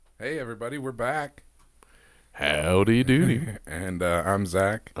Hey everybody, we're back. Howdy doody. And I'm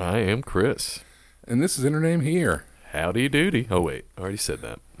Zach. I am Chris. And this is Intername Here. Howdy doody. Oh, wait. I already said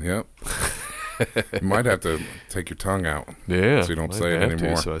that. Yep. You might have to take your tongue out. Yeah. So you don't might say it have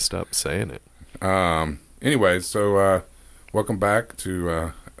anymore. To, so I stopped saying it. Anyways, so welcome back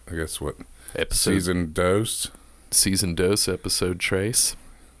to, I guess what? Episode. Season dose. Season dose episode trace.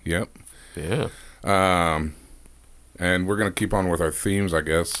 Yep. Yeah. And we're going to keep on with our themes, I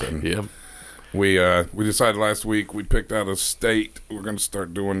guess. And Yep. we decided last week we picked out a state we're going to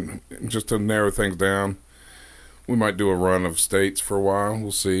start doing just to narrow things down. We might do a run of states for a while.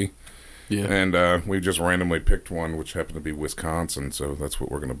 We'll see. Yeah. And we just randomly picked one, which happened to be Wisconsin. So that's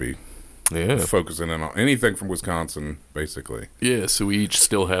what we're going to be focusing in on. Anything from Wisconsin, basically. Yeah. So we each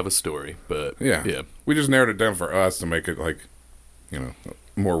still have a story, but Yeah. We just narrowed it down for us to make it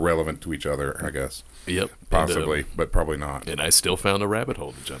more relevant to each other, I guess. Yep. Possibly, but probably not. And I still found a rabbit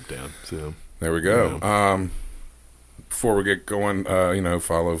hole to jump down. So there we go. Before we get going,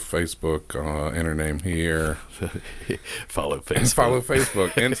 follow Facebook, Intername Here. follow Facebook. Follow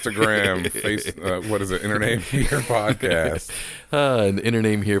Facebook, Instagram, what is it? Intername Here Podcast. And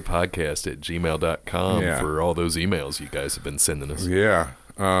Intername Here Podcast at gmail.com Yeah. for all those emails you guys have been sending us. Yeah.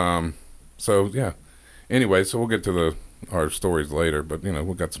 Anyway, so we'll get to our stories later, but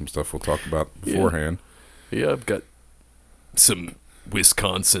we've got some stuff we'll talk about beforehand. Yeah, I've got some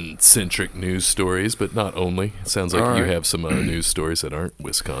Wisconsin-centric news stories, but not only. It sounds like you have some news stories that aren't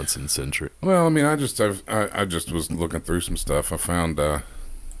Wisconsin-centric. Well, I mean, I just was looking through some stuff. I found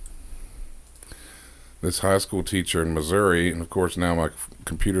this high school teacher in Missouri, and of course now my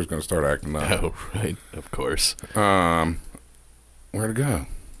computer's going to start acting up. Oh, right, of course. Where'd it go?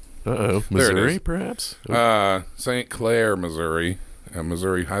 Uh-oh, There it Missouri, is. perhaps? St. Clair, Missouri. A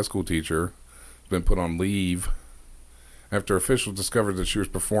Missouri high school teacher has been put on leave after officials discovered that she was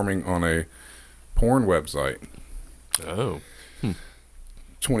performing on a porn website. Oh.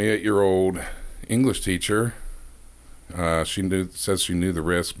 28-year-old English teacher. Says she knew the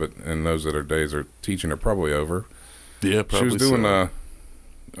risk, and knows that her days of teaching are probably over. Yeah, probably She was doing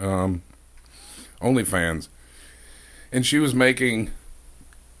OnlyFans, and she was making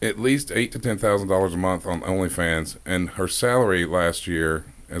at least $8,000 to $10,000 a month on OnlyFans, and her salary last year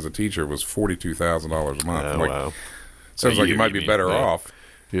as a teacher was $42,000 a month. Oh, wow. Sounds like you might be mean, better yeah. off.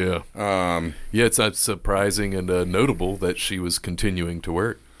 Yeah. Yeah, it's not surprising and notable that she was continuing to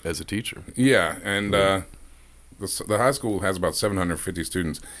work as a teacher. Yeah, and the high school has about 750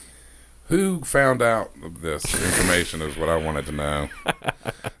 students. Who found out of this information is what I wanted to know.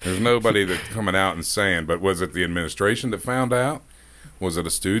 There's nobody that's coming out and saying, but was it the administration that found out? Was it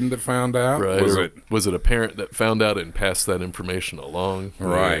a student that found out? Right. Was it a parent that found out and passed that information along?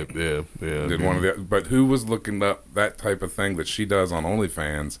 Right. Yeah. But who was looking up that type of thing that she does on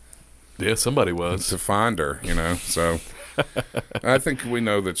OnlyFans Yeah, somebody was. to find her, So I think we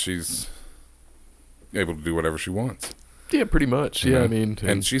know that she's able to do whatever she wants. Yeah, pretty much. Yeah, I mean.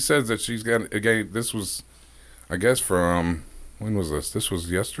 And she says that she's got, again, this was, I guess from, when was this? This was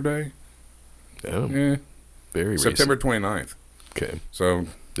yesterday? Oh, Yeah. very September recent. 29th. Okay. So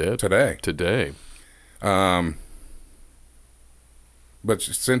Yeah, today. Today. But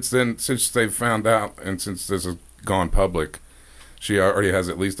since they've found out, and since this has gone public, she already has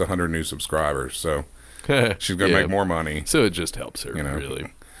at least 100 new subscribers. So she's going to make more money. So it just helps her,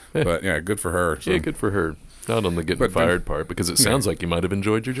 really. But yeah, good for her. So. Yeah, good for her. Not on the getting fired part, because it sounds like you might have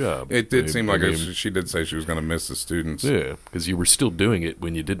enjoyed your job. It did seem like she did say she was going to miss the students. Yeah, because you were still doing it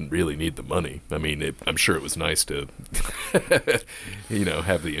when you didn't really need the money. I mean, I'm sure it was nice to,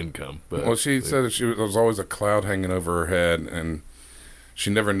 have the income. But Well, she said that there was always a cloud hanging over her head, and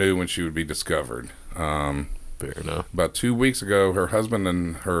she never knew when she would be discovered. Fair enough. About 2 weeks ago, her husband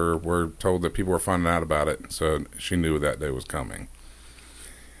and her were told that people were finding out about it, so she knew that day was coming.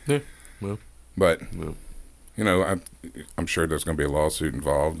 Yeah, well. But, Well. I'm sure there's going to be a lawsuit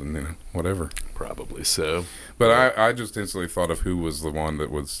involved and whatever. Probably so. But I just instantly thought of who was the one that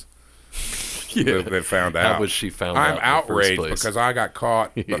was that found out. How was she found out? I'm in the first outraged place? because I got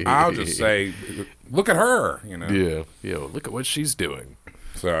caught. But I'll just say, look at her. Yeah. Well, look at what she's doing.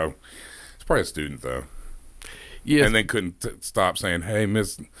 So it's probably a student though. Yeah. And they couldn't stop saying, "Hey,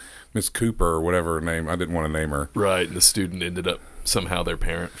 Miss Cooper," or whatever her name. I didn't want to name her. Right, and the student ended up somehow their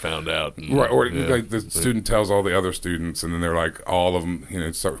parent found out. And, Right, or like the student tells all the other students, and then they're like, all of them,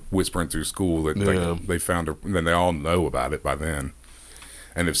 start whispering through school that they found her, and then they all know about it by then,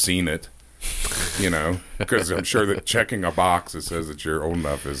 and have seen it, because I'm sure that checking a box that says that you're old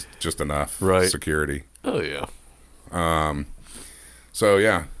enough is just enough security. Oh, yeah. So,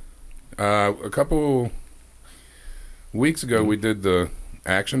 yeah. A couple weeks ago, we did the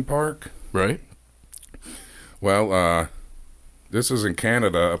action park. Right. Well, this is in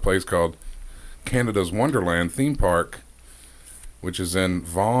Canada, a place called Canada's Wonderland theme park, which is in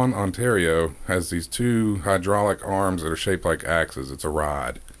Vaughan, Ontario, has these 2 hydraulic arms that are shaped like axes. It's a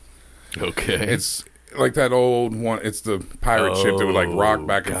ride. Okay. It's like that old one. It's the pirate ship that would like rock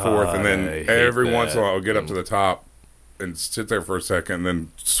back and forth, and then every once in a while it would get up to the top and sit there for a second and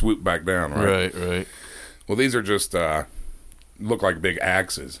then swoop back down, right? Right. Well, these are just look like big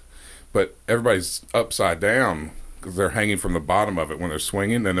axes, but everybody's upside down because they're hanging from the bottom of it when they're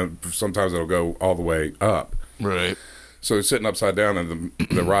swinging, and then sometimes it'll go all the way up. Right. So they're sitting upside down, and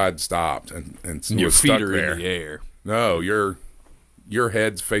the ride stopped, and your feet stuck are there. in the air. No, your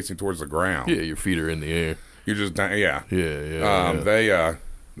head's facing towards the ground. Yeah, your feet are in the air. You're just yeah. Yeah.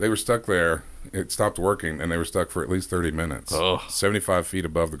 They were stuck there. It stopped working, and they were stuck for at least 30 minutes. 75 feet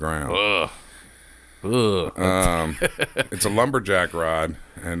above the ground. It's a lumberjack ride,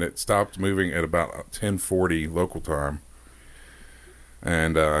 and it stopped moving at about 10:40 local time.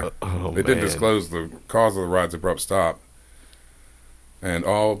 And they didn't disclose the cause of the ride's abrupt stop. And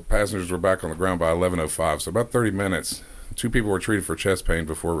all passengers were back on the ground by 11:05, so about 30 minutes. 2 people were treated for chest pain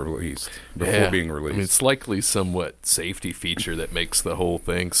before being released. I mean, it's likely somewhat safety feature that makes the whole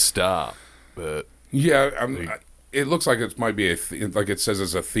thing stop. But it looks like it might be like it says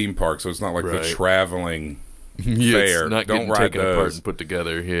it's a theme park, so it's not like the traveling fair. It's not Don't getting ride taken those. apart and put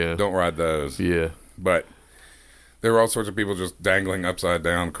together. Yeah, Don't ride those. Yeah, but there were all sorts of people just dangling upside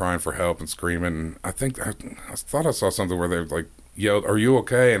down, crying for help and screaming. I thought I saw something where they like yelled, "Are you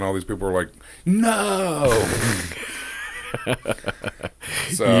okay?" And all these people were like, "No."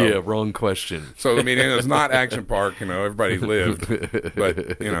 So, yeah, wrong question. So I mean, it's not action park. Everybody lived,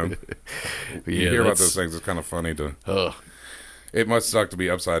 but you hear about those things. It's kind of funny to. It must suck to be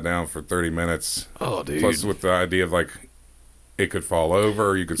upside down for 30 minutes. Oh, dude! Plus, with the idea of like it could fall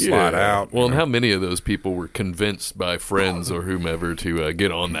over, you could slide out. Well, and how many of those people were convinced by friends or whomever to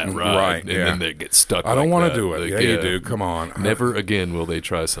get on that ride, right? And then they get stuck. I don't want to do it. Like, you do. Come on. Never again will they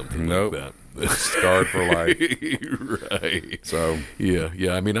try something like that. Scarred for life. Right. So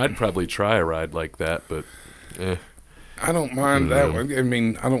yeah. I mean, I'd probably try a ride like that, but I don't mind that one. I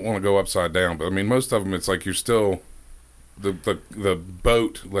mean, I don't want to go upside down, but I mean, most of them, it's like you're still the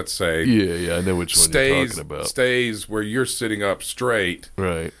boat. Let's say. Yeah. I know which one you're talking about. Stays where you're sitting up straight,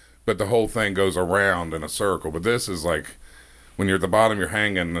 right? But the whole thing goes around in a circle. But this is like when you're at the bottom, you're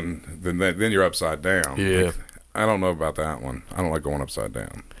hanging, and then you're upside down. Yeah. Like, I don't know about that one. I don't like going upside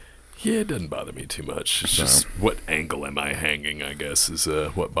down. Yeah, it doesn't bother me too much. It's just what angle am I hanging, I guess, is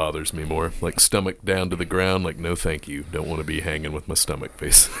what bothers me more. Like stomach down to the ground, like no thank you. Don't want to be hanging with my stomach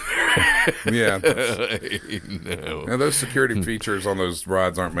facing. Yeah. No. And those security features on those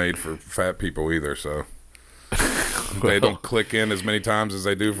rides aren't made for fat people either, so they don't click in as many times as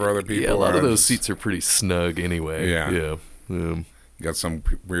they do for other people. Yeah, a lot of those seats are pretty snug anyway. Yeah. You got some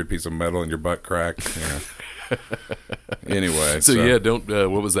weird piece of metal in your butt crack. Yeah. Anyway, so don't.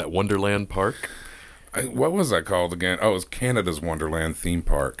 What was that Wonderland Park? What was that called again? Oh, it was Canada's Wonderland theme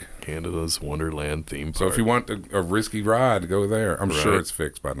park. Canada's Wonderland theme park. So if you want a risky ride, go there. I'm sure it's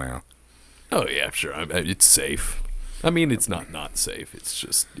fixed by now. Oh yeah, sure. It's safe. I mean, it's not safe. It's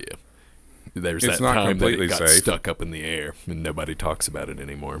just There's it's that not time completely that it got safe. stuck up in the air, and nobody talks about it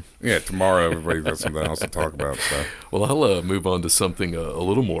anymore. Yeah, tomorrow everybody's got something else to talk about. So. Well, I'll move on to something a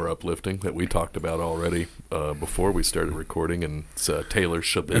little more uplifting that we talked about already before we started recording, and it's Taylor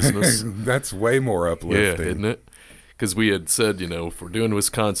Shabusiness. That's way more uplifting. Yeah, isn't it? Because we had said, if we're doing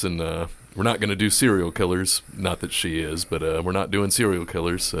Wisconsin, we're not going to do serial killers. Not that she is, but we're not doing serial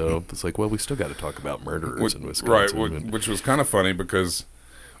killers. So it's like, well, we still got to talk about murderers in Wisconsin. Right, which was kind of funny because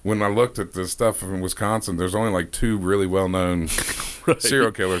when I looked at the stuff in Wisconsin, there's only like 2 really well-known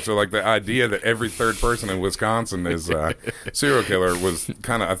serial killers. So like the idea that every third person in Wisconsin is a serial killer was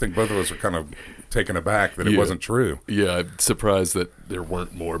kind of, I think both of us were kind of taken aback that it wasn't true. Yeah, I'm surprised that there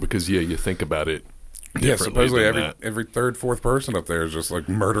weren't more because, you think about it. Yeah, supposedly every third, fourth person up there is just like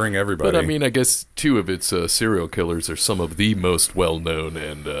murdering everybody. But I mean, I guess 2 of its serial killers are some of the most well-known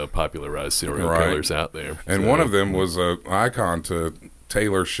and popularized serial killers out there. And one of them was an icon to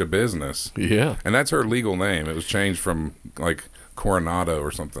Taylor Shabusiness. Yeah. And that's her legal name. It was changed from like Coronado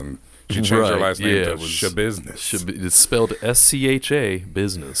or something. She changed her last name to Shabusiness. It's spelled S-C-H-A,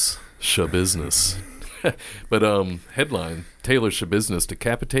 business. Shabusiness. But headline, Taylor Shabusiness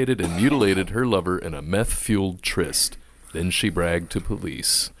decapitated and mutilated her lover in a meth-fueled tryst. Then she bragged to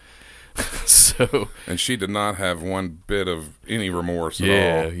police. And she did not have one bit of any remorse at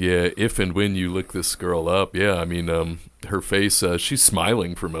all. Yeah. If and when you look this girl up, I mean, her face, she's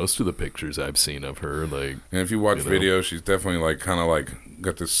smiling for most of the pictures I've seen of her. Like, and if you watch videos, she's definitely like kind of like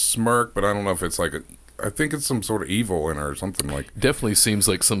got this smirk, but I don't know if it's like I think it's some sort of evil in her or something like. Definitely seems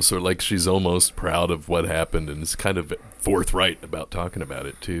like some sort of, like she's almost proud of what happened and is kind of forthright about talking about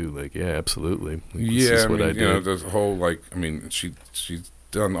it too. Like, yeah, absolutely. This is what I you know, there's a whole like, I mean, she's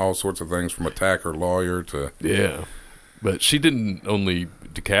done all sorts of things from attack her lawyer to. Yeah, but she didn't only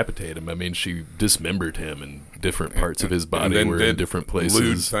decapitate him. I mean, she dismembered him, and different parts of his body were in different places.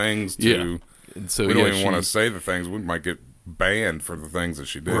 Lewd things too. Yeah. And so we don't even want to say the things. We might get banned for the things that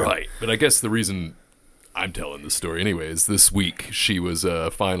she did. Right. But I guess the reason I'm telling this story anyway is this week she was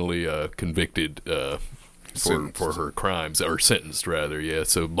finally convicted for her crimes, or sentenced rather. Yeah.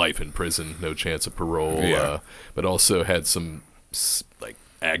 So life in prison, no chance of parole. Yeah. But also had some like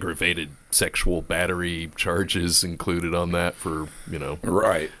aggravated sexual battery charges included on that for, you know.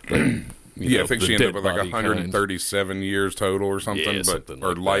 Right. Like, I think she ended up with like 137 years total or something, yeah, but something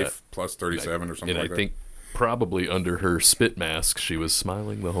or like life that. plus 37 or something and like that. I think probably under her spit mask, she was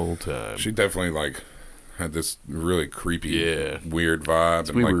smiling the whole time. She definitely like had this really creepy, weird vibe.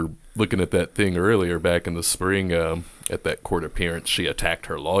 So we were looking at that thing earlier back in the spring at that court appearance. She attacked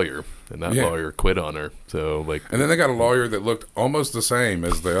her lawyer, and that lawyer quit on her. So like, and then they got a lawyer that looked almost the same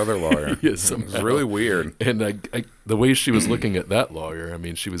as the other lawyer. Yes, it was really weird. And I, the way she was looking at that lawyer, I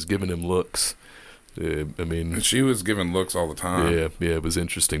mean, she was giving him looks. I mean, she was giving looks all the time. Yeah, it was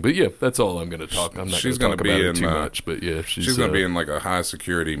interesting. But yeah, that's all I'm going to talk. I'm not going to talk about it too much. But yeah, she's going to be in like a high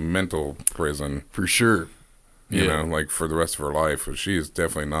security mental prison for sure. You know, like for the rest of her life. She is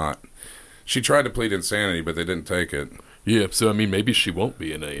definitely not. She tried to plead insanity, but they didn't take it. Yeah, so I mean, maybe she won't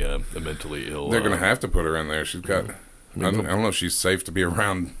be in a mentally ill. They're going to have to put her in there. She's got. I don't know if she's safe to be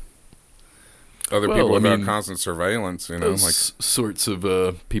around other people without constant surveillance. You know, like sorts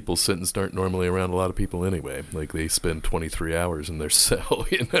of people sentenced aren't normally around a lot of people anyway. Like they spend 23 hours in their cell,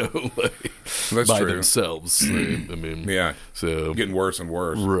 you know, like that's by true. themselves. I mean, yeah, so getting worse and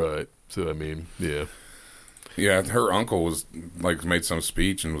worse. Right. So I mean, yeah. Yeah, her uncle was like made some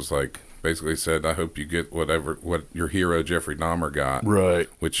speech and was like basically said, "I hope you get what your hero Jeffrey Dahmer got." Right.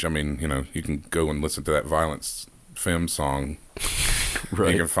 Which I mean, you know, you can go and listen to that Violence Femme song.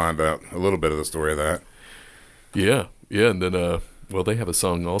 Right. You can find out a little bit of the story of that. Yeah, and then well, they have a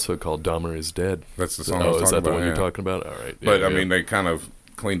song also called "Dahmer is Dead." That's the song. I was talking is that about, the one you're talking about? All right. But I mean, they kind of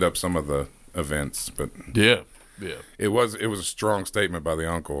cleaned up some of the events, but yeah. It was a strong statement by the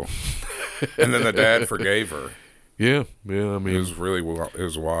uncle. And then the dad forgave her. Yeah. I mean, it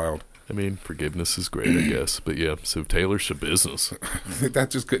was wild. I mean, forgiveness is great, I guess. But yeah, so Taylor Shabusiness. That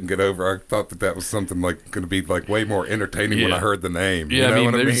just couldn't get over. I thought that was something like going to be like way more entertaining when I heard the name. Yeah, you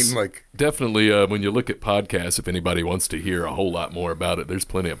know what I mean? Like definitely when you look at podcasts, if anybody wants to hear a whole lot more about it, there's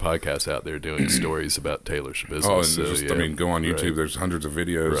plenty of podcasts out there doing stories about Taylor Shabusiness. Oh, and so, I mean, go on YouTube. Right. There's hundreds of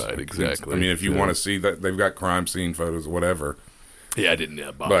videos. Right, exactly. I mean, if you want to see that, they've got crime scene photos, whatever. Yeah, I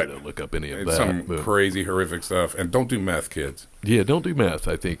didn't bother to look up any of that. Some crazy, horrific stuff. And don't do meth, kids. Yeah, don't do meth,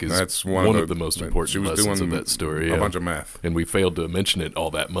 I think, is that's one of the most important lessons of that story. A bunch of meth. And we failed to mention it all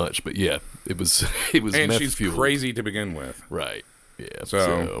that much. But yeah, it was and meth she's fueled. Crazy to begin with. Right. Yeah.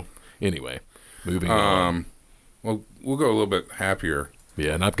 So anyway, moving on. Well, we'll go a little bit happier.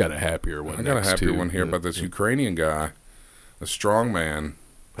 Yeah, and I've got a happier one. I got a happier one here about this Ukrainian guy, a strong man.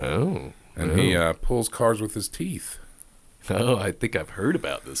 Oh. And he pulls cars with his teeth. Oh, I think I've heard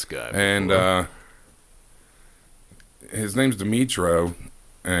about this guy before. And his name's Dimitro,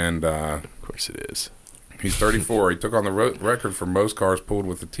 and of course it is. He's 34. He took on the record for most cars pulled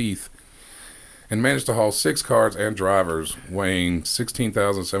with the teeth, and managed to haul 6 cars and drivers weighing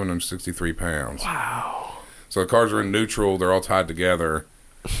 16,763 pounds. Wow! So the cars are in neutral; they're all tied together.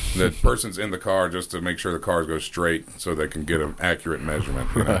 The person's in the car just to make sure the cars go straight, so they can get an accurate measurement.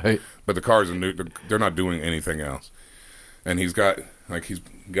 You know? Right. But the cars are they're not doing anything else. And he's got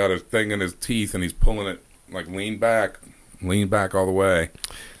a thing in his teeth, and he's pulling it like lean back all the way.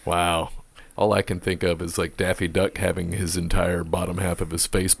 Wow! All I can think of is like Daffy Duck having his entire bottom half of his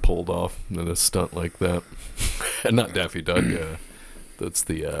face pulled off in a stunt like that. Not Daffy Duck. That's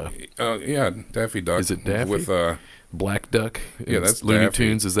the. Daffy Duck. Is it Daffy with Black Duck? Yeah, that's Looney Daffy.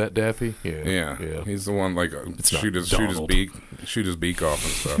 Tunes. Is that Daffy? Yeah. He's the one like shoot his beak off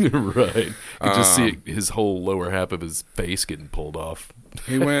and stuff. Right. You just see his whole lower half of his face getting pulled off.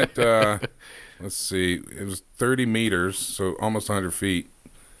 He went. Let's see. It was 30 meters, so almost 100 feet,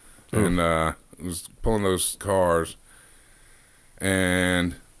 and was pulling those cars.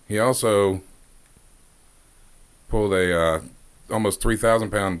 And he also pulled a almost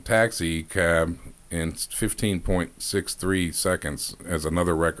 3,000-pound taxi cab in 15.63 seconds as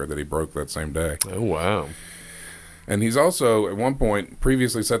another record that he broke that same day. Oh, wow. And he's also, at one point,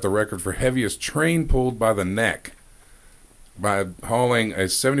 previously set the record for heaviest train pulled by the neck by hauling a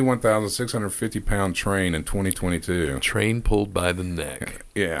 71,650-pound train in 2022. Train pulled by the neck.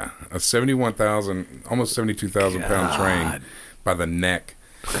 Yeah, a 71,000, almost 72,000-pound train by the neck.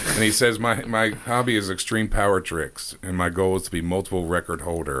 And he says, my hobby is extreme power tricks, and my goal is to be multiple record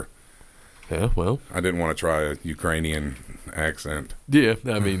holder. Yeah, well. I didn't want to try a Ukrainian accent. Yeah,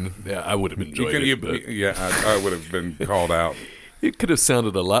 I mean, I would have enjoyed it. But I would have been called out. It could have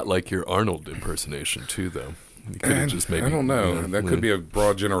sounded a lot like your Arnold impersonation, too, though. You could have just maybe, I don't know. That could be a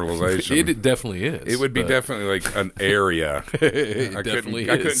broad generalization. It definitely is. It would be definitely like an area. I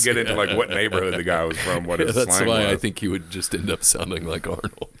couldn't get into like what neighborhood the guy was from, what his that's slang why was. I think you would just end up sounding like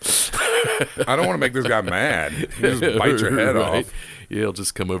Arnold. I don't want to make this guy mad. You just bite your head off. Yeah, he'll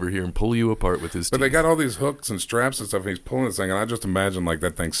just come over here and pull you apart with his teeth. But they got all these hooks and straps and stuff, and he's pulling this thing, and I just imagine like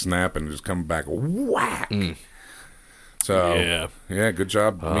that thing snapping and just coming back whack. So yeah, good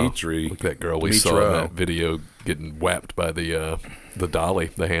job, Dimitri. Look at that girl we saw in that video getting whapped by the dolly,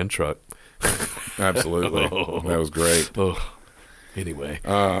 the hand truck. Absolutely, that was great. Anyway,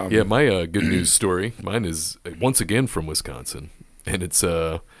 my good news story. Mine is once again from Wisconsin, and it's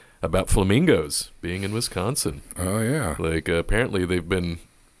about flamingos being in Wisconsin. Oh yeah, like apparently they've been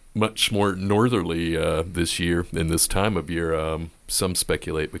much more northerly this year in this time of year. Some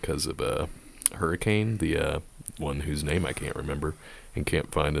speculate because of a hurricane, the one whose name I can't remember and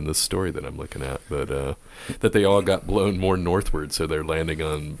can't find in this story that I'm looking at, but that they all got blown more northward, so they're landing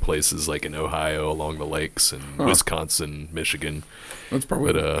on places like in Ohio along the lakes and Wisconsin, Michigan. That's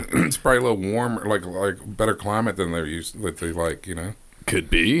probably it's probably a little warmer, like better climate than they're used that they like, you know.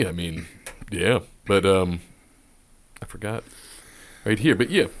 Could be. I mean, yeah, but I forgot right here. But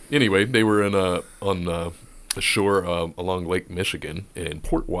yeah, anyway, they were on the shore along Lake Michigan in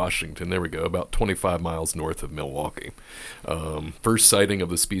Port Washington. There we go, about 25 miles north of Milwaukee. First sighting of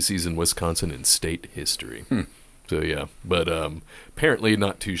the species in Wisconsin in state history. So yeah, but apparently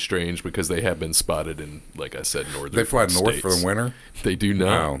not too strange because they have been spotted in, like I said, northern. They fly north states. for the winter. They do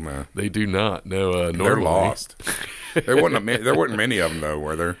not. Oh man, they do not. No, they're lost. There weren't many of them though,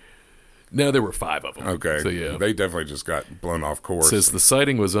 were there? No, there were 5 of them. Okay. So, yeah. They definitely just got blown off course. It says the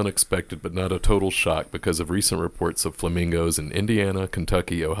sighting was unexpected but not a total shock because of recent reports of flamingos in Indiana,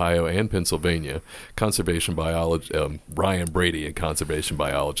 Kentucky, Ohio, and Pennsylvania. Conservation biologist Ryan Brady, a conservation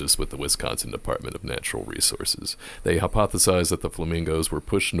biologist with the Wisconsin Department of Natural Resources. They hypothesized that the flamingos were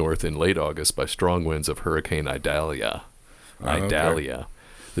pushed north in late August by strong winds of Hurricane Idalia. Okay.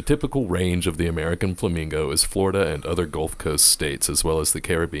 The typical range of the American flamingo is Florida and other Gulf Coast states, as well as the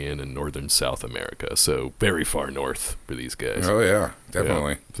Caribbean and northern South America. So very far north for these guys. Oh, yeah,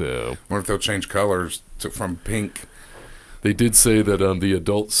 definitely. Yeah, so, I wonder if they'll change colors from pink. They did say that the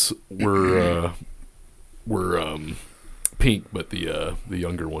adults were pink, but the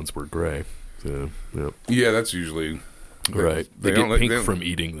younger ones were gray. So, yeah, that's usually... Right. They get pink from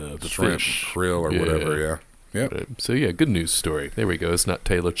eating the shrimp, fish. krill, or whatever, yeah. Yep. Right. So, yeah, good news story. There we go. It's not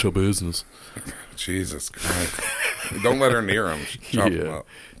Taylor Show Business. Jesus Christ. Don't let her near him. Chop him up.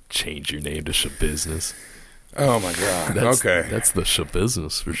 Change your name to Show Business. Oh, my God. Okay. That's the Show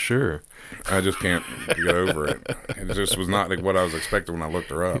Business for sure. I just can't get over it. It just was not like what I was expecting when I looked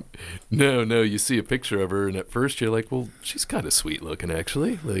her up. No, you see a picture of her, and at first you're like, well, she's kind of sweet looking,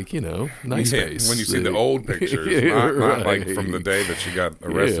 actually. Like, nice face. When you see the old pictures, not like from the day that she got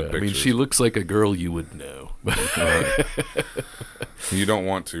arrested pictures. I mean, she looks like a girl you would know. Right. You don't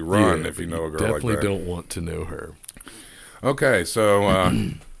want to run if you know a girl like that. Definitely don't want to know her. Okay, so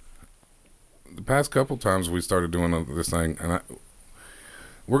the past couple times we started doing this thing, and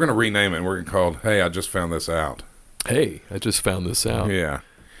we're going to rename it, and we're going to call it, Hey, I Just Found This Out. Hey, I just found this out. Yeah.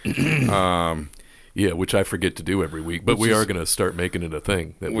 Yeah, which I forget to do every week, but we are going to start making it a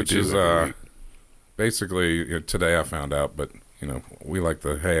thing that we do every week. Basically, today I found out, but, we like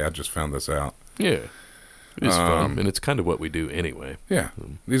the, Hey, I Just Found This Out. Yeah. It's fun, and it's kind of what we do anyway. Yeah.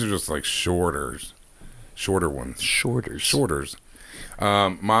 These are just like shorter ones. Shorters.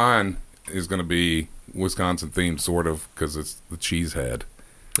 Mine is going to be Wisconsin themed, sort of, because it's the Cheesehead.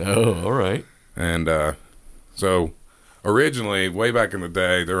 Oh, all right. And so originally, way back in the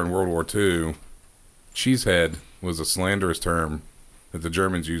day, during World War II, Cheesehead was a slanderous term that the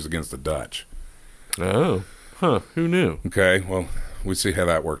Germans used against the Dutch. Oh, who knew? Okay, well, we see how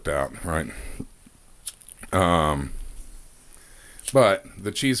that worked out, right? But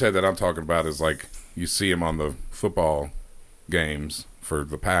the Cheesehead that I'm talking about is like you see him on the football games for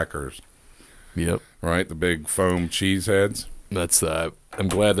the Packers. Yep. Right, the big foam Cheeseheads. That's I'm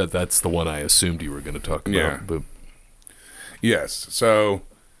glad that's the one I assumed you were going to talk about. Yeah. But. Yes. So,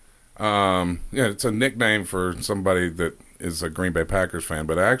 it's a nickname for somebody that is a Green Bay Packers fan,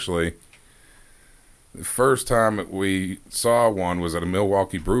 but actually, The first time we saw one was at a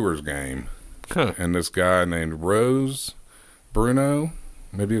Milwaukee Brewers game. Huh. And this guy named Rose Bruno,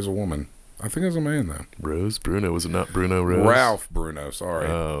 maybe he was a woman. I think it was a man, though. Rose Bruno. Was it not Bruno Rose? Ralph Bruno, sorry.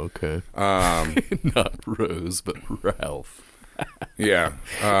 Oh, okay. Not Rose, but Ralph. Yeah.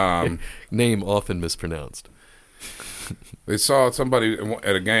 Name often mispronounced. They saw somebody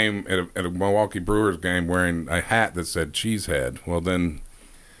at a game, at a Milwaukee Brewers game, wearing a hat that said Cheesehead. Well, then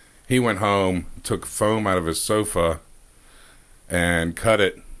he went home, took foam out of his sofa, and cut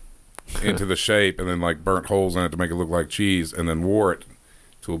it into the shape, and then like burnt holes in it to make it look like cheese, and then wore it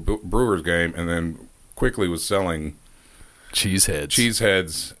to a Brewers game, and then quickly was selling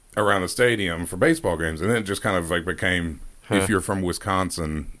cheeseheads around the stadium for baseball games. And then it just kind of like became, if you're from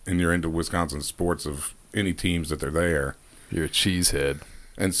Wisconsin and you're into Wisconsin sports of any teams that they're there, you're a cheesehead.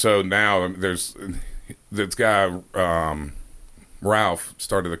 And so now there's this guy Ralph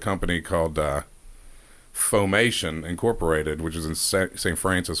started a company called Foamation Incorporated, which is in St.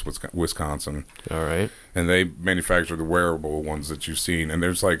 Francis, Wisconsin. All right. And they manufacture the wearable ones that you've seen. And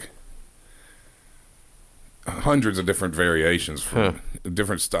there's like hundreds of different variations from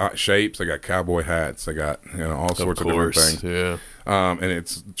different shapes. They got cowboy hats. They got all sorts of different things. Yeah. And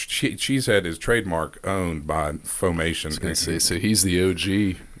it's Cheesehead is trademark owned by Foamation. I was going to say, so he's the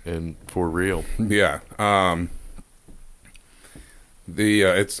OG and for real. Yeah.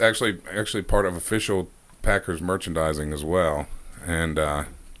 It's actually part of official Packers merchandising as well, and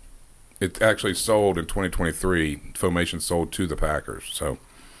it actually sold in 2023. Foamation sold to the Packers. So,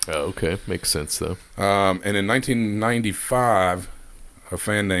 okay, makes sense though. And in 1995, a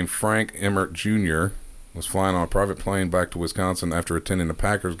fan named Frank Emmert Jr. was flying on a private plane back to Wisconsin after attending a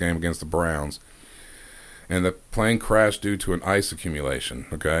Packers game against the Browns, and the plane crashed due to an ice accumulation.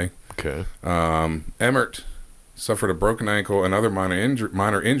 Okay. Emmert suffered a broken ankle and other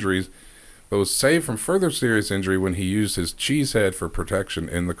minor injuries, but was saved from further serious injury when he used his Cheesehead for protection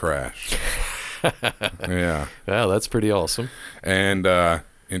in the crash. Yeah. Wow, that's pretty awesome. And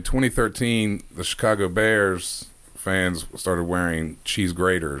in 2013, the Chicago Bears fans started wearing cheese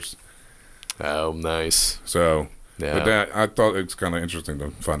graters. Oh, nice. So, yeah. But I thought it's kind of interesting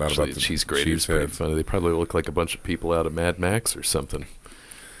to find out about the cheese graters. Pretty funny. They probably look like a bunch of people out of Mad Max or something.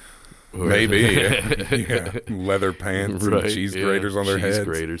 Maybe. Yeah. Leather pants and cheese graters on their heads. Cheese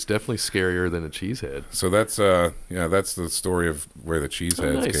graters. Definitely scarier than a cheesehead. So that's that's the story of where the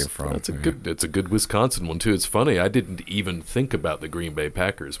cheeseheads came from. That's it's a good Wisconsin one too. It's funny. I didn't even think about the Green Bay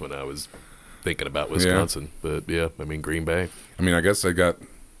Packers when I was thinking about Wisconsin. Yeah. But yeah, I mean Green Bay. I mean, I guess they got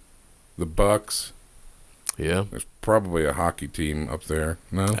the Bucks. Yeah. There's probably a hockey team up there.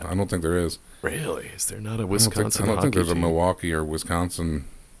 No, I don't think there is. Really? Is there not a Wisconsin I don't think there's team? a Milwaukee or Wisconsin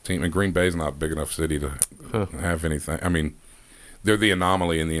team. And Green Bay's not a big enough city to have anything. I mean, they're the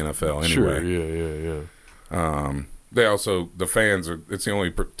anomaly in the NFL anyway. Sure, yeah. They also, the fans are, it's the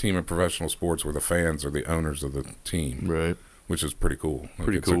only team in professional sports where the fans are the owners of the team. Right. Which is pretty cool.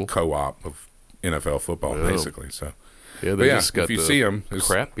 It's a co-op of NFL football, basically. So. Yeah, they just got if you see them,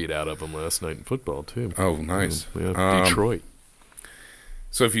 crap beat out of them last night in football, too. Oh, nice. Detroit.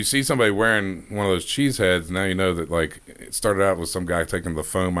 So if you see somebody wearing one of those cheeseheads, now you know that, like, it started out with some guy taking the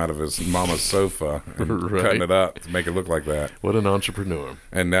foam out of his mama's sofa and cutting it up to make it look like that. What an entrepreneur.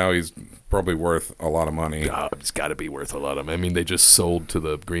 And now he's probably worth a lot of money. It's got to be worth a lot of money. I mean, they just sold to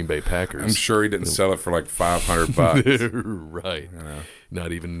the Green Bay Packers. I'm sure he didn't sell it for like $500. Right.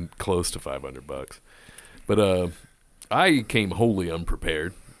 Not even close to $500. But I came wholly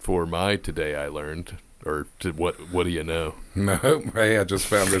unprepared for my Today I Learned. Or to what do you know? No, hey, I just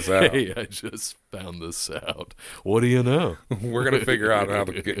found this out. What do you know? We're going to figure out how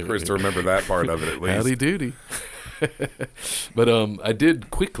to get Chris to remember that part of it at least. Howdy doody. But I did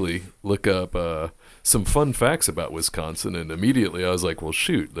quickly look up some fun facts about Wisconsin, and immediately I was like, well,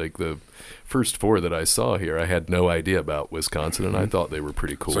 shoot, like the first four that I saw here, I had no idea about Wisconsin, and I thought they were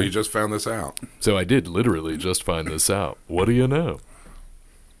pretty cool. So you just found this out? So I did literally just find this out. What do you know?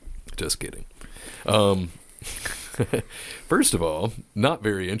 Just kidding. First of all, not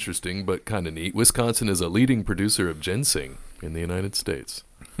very interesting, but kind of neat. Wisconsin is a leading producer of ginseng in the United States.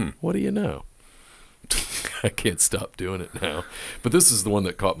 What do you know? I can't stop doing it now. But this is the one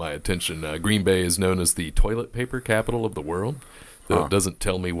that caught my attention. Green Bay is known as the toilet paper capital of the world. Though it doesn't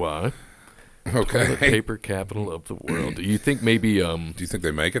tell me why. Okay. Toilet paper capital of the world. Do you think maybe... do you think they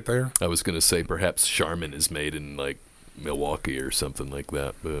make it there? I was going to say perhaps Charmin is made in, like, Milwaukee or something like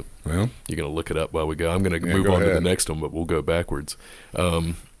that, but you're going to look it up while we go. I'm going to move on to the next one, but we'll go backwards.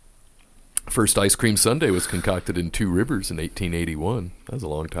 First ice cream sundae was concocted in Two Rivers in 1881. That was a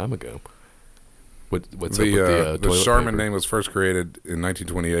long time ago. What's up with the Charmin paper? name was first created in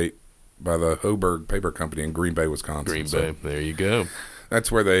 1928 by the Hoburg Paper Company in Green Bay, Wisconsin. Green Bay. There you go.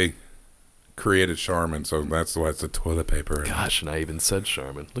 That's where they created Charmin, so that's why it's the toilet paper. Gosh, and I even said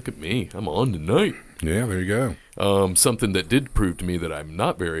Charmin. Look at me. I'm on tonight. Yeah, there you go. Something that did prove to me that I'm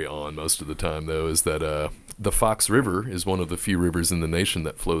not very on most of the time, though, is that the Fox River is one of the few rivers in the nation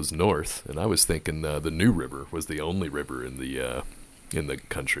that flows north. And I was thinking the New River was the only river in the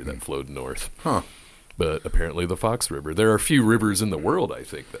country that flowed north. Huh. But apparently the Fox River. There are a few rivers in the world, I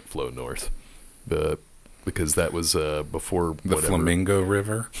think, that flow north. But because that was before the whatever. Flamingo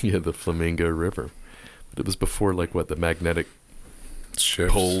River. Yeah, the Flamingo River. But it was before, like, what, the magnetic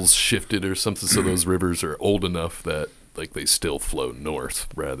Shifts. poles shifted or something, so those rivers are old enough that, like, they still flow north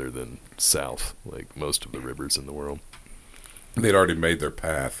rather than south, like most of the rivers in the world. They'd already made their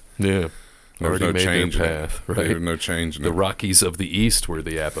path. Yeah. There was already no made change their in it. path, right? There was no change in The it. Rockies of the East were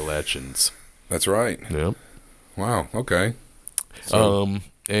the Appalachians. That's right. Yep. Wow, okay. So,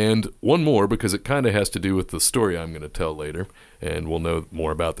 And one more, because it kind of has to do with the story I'm going to tell later, and we'll know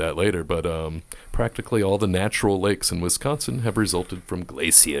more about that later, but practically all the natural lakes in Wisconsin have resulted from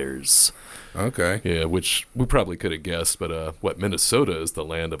glaciers. okay. Yeah, which we probably could have guessed, but Minnesota is the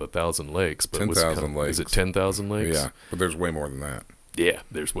land of 1,000 lakes. But 10,000 lakes. Is it 10,000 lakes? Yeah, but there's way more than that. Yeah,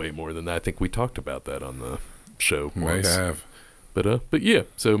 there's way more than that. I think we talked about that on the show May once. have. But yeah,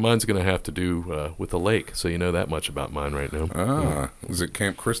 so mine's going to have to do with a lake, so you know that much about mine right now. Ah, was it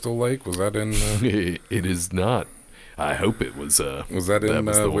Camp Crystal Lake? Was that in... It is not. I hope it was. was that in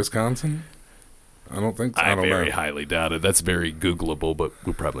was the one. Wisconsin? I don't think so. I I don't very know. highly doubt it. That's very Googleable, but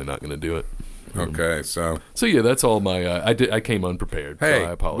we're probably not going to do it. Okay, so... So yeah, that's all my. I came unprepared. So I Hey,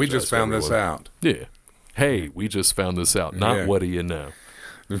 apologize. we just for found this everyone. out. Yeah. Hey, we just found this out. Not Yeah. what do you know?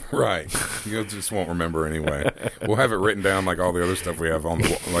 Right. You just won't remember anyway. We'll have it written down like all the other stuff we have on the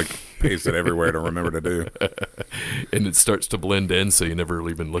wall, like pasted everywhere to remember to do. And it starts to blend in, so you never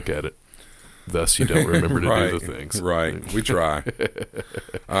even look at it. Thus, you don't remember to Right, do the things. Right. We try.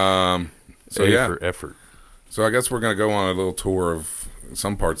 So A yeah. for effort. So I guess we're going to go on a little tour of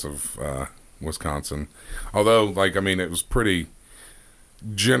some parts of Wisconsin. Although, like, I mean, it was pretty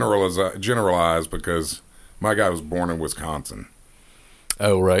generalized because my guy was born in Wisconsin.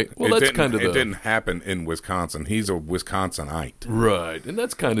 Oh, right. Well, that's kind of It didn't happen in Wisconsin. He's a Wisconsinite. Right. And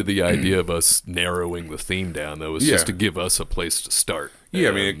that's kind of the idea of us narrowing the theme down, though, is just to give us a place to start. Yeah,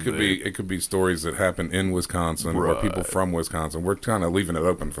 I mean, it could be stories that happen in Wisconsin or people from Wisconsin. We're kind of leaving it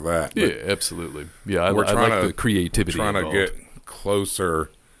open for that. Yeah, absolutely. Yeah, I we're like trying the creativity trying involved. to get closer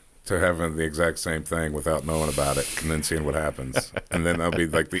to having the exact same thing without knowing about it and then seeing what happens. And then that'll be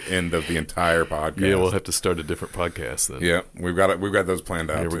like the end of the entire podcast. Yeah, we'll have to start a different podcast then. Yeah, we've got those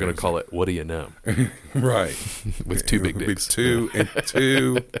planned out. Yeah, we're going to call it What Do You Know? Right. With two big It'll be dicks. two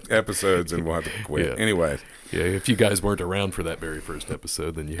episodes and we'll have to quit. Yeah. Anyway. Yeah, if you guys weren't around for that very first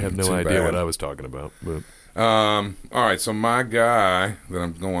episode, then you have no Too idea bad. what I was talking about. But All right, so my guy that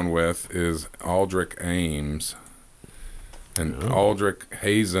I'm going with is Aldrich Ames. And Aldrich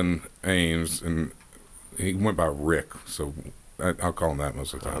Hazen Ames, and he went by Rick, so I'll call him that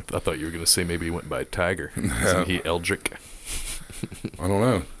most of the time. I thought you were going to say maybe he went by Tiger. Isn't he Eldrick? I don't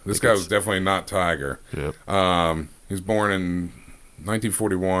know. This guy was definitely not Tiger. Yep. He was born in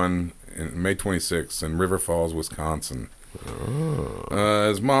 1941, May 26th, in River Falls, Wisconsin.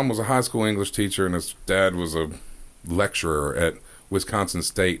 His mom was a high school English teacher, and his dad was a lecturer at Wisconsin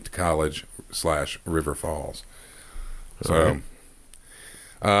State College / River Falls. So,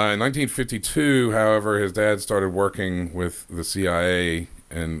 in 1952, however, his dad started working with the CIA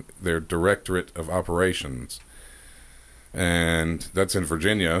and their Directorate of Operations. And that's in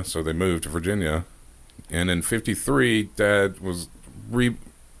Virginia, so they moved to Virginia. And in 53, Dad was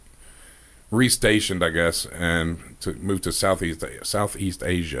restationed, I guess, and to move to Southeast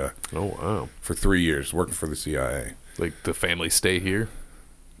Asia. Oh, wow. For 3 years, working for the CIA. Like the family stay here?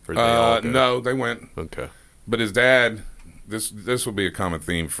 Or they all go? No, they went. Okay. But his dad, this will be a common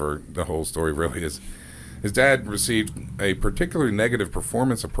theme for the whole story, really, is his dad received a particularly negative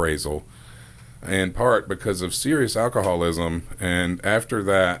performance appraisal, in part because of serious alcoholism, and after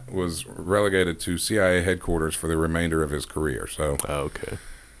that was relegated to CIA headquarters for the remainder of his career. So, okay.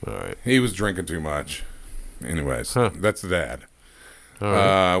 All right. He was drinking too much. Anyways, that's the dad. All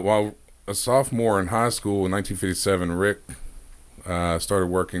right. While a sophomore in high school in 1957, Rick started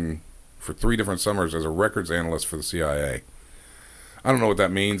working for 3 different summers as a records analyst for the CIA. I don't know what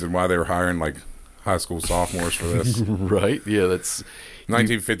that means and why they were hiring like high school sophomores for this. Right? Yeah, that's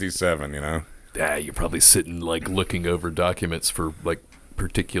 1957, you know. You're probably sitting like looking over documents for like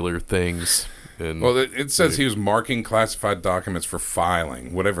particular things. And well, it says he was marking classified documents for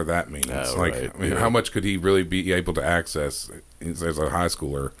filing, whatever that means. Oh, like, right. I mean, how much could he really be able to access as a high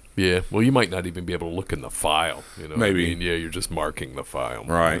schooler? Yeah. Well, you might not even be able to look in the file. Maybe. I mean? Yeah, you're just marking the file.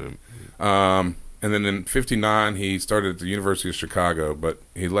 Right. And then in 59, he started at the University of Chicago, but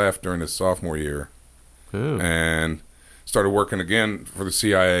he left during his sophomore year and started working again for the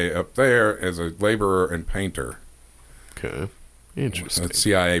CIA up there as a laborer and painter. Okay. Interesting. A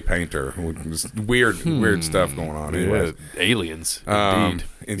CIA painter. Weird stuff going on. Yeah. Aliens, indeed.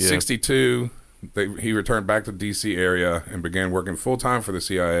 In 62, he returned back to the D.C. area and began working full-time for the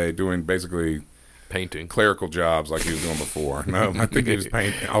CIA, doing basically painting, clerical jobs like he was doing before. No, I think he was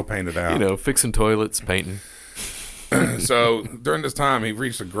painting. I'll paint it out. Fixing toilets, painting. So during this time, he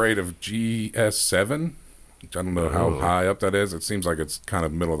reached a grade of GS7. Which I don't know how high up that is. It seems like it's kind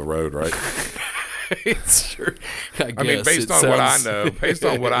of middle of the road, right? Sure. I mean, based on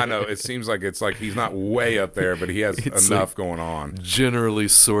what I know, it seems like it's like he's not way up there, but he has enough going on. Generally,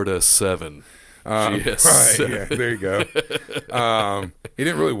 sort of 7. Right, yeah, there you go. He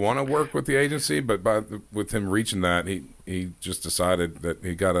didn't really want to work with the agency, but with him reaching that, he just decided that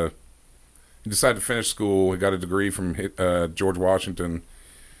he decided to finish school. He got a degree from George Washington,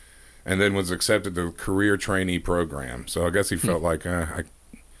 and then was accepted to the career trainee program. So I guess he felt like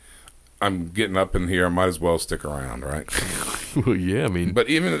I'm getting up in here, I might as well stick around, right? Well, yeah, I mean... But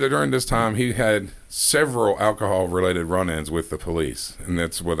even during this time, he had several alcohol-related run-ins with the police, and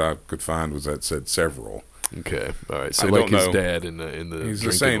that's what I could find was that said several. Okay, all right. So like his dad in the he's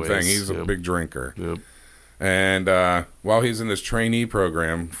the same thing. He's a big drinker. Yep. And while he's in this trainee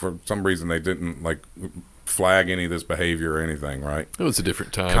program, for some reason they didn't flag any of this behavior or anything, right? It was a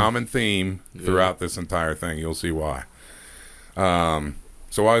different time. Common theme throughout this entire thing. You'll see why.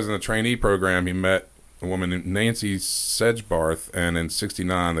 So while he was in the trainee program, he met a woman named Nancy Sedgebarth, and in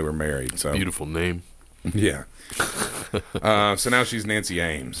 69 they were married. So beautiful name. Yeah. So now she's Nancy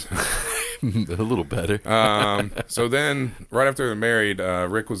Ames. A little better. So then, right after they were married,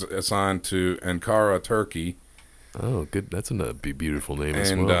 Rick was assigned to Ankara, Turkey. Oh, good. That's a beautiful name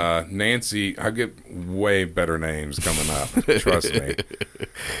as well. And Nancy, I get way better names coming up. Trust me.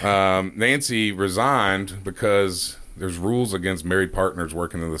 Nancy resigned because there's rules against married partners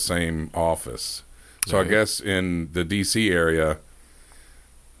working in the same office. So I guess in the D.C. area,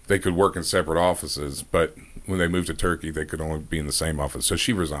 they could work in separate offices, but when they moved to Turkey, they could only be in the same office. So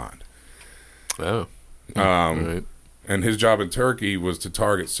she resigned. Oh. Right. And his job in Turkey was to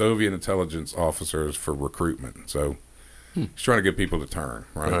target Soviet intelligence officers for recruitment. So he's trying to get people to turn,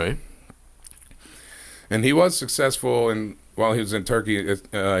 right? Right. And he was successful, and while he was in Turkey,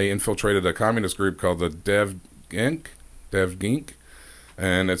 he infiltrated a communist group called the Devgink,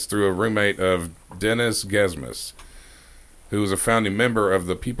 and it's through a roommate of Deniz Gezmis, who was a founding member of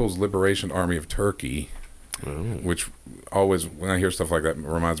the People's Liberation Army of Turkey, which always, when I hear stuff like that,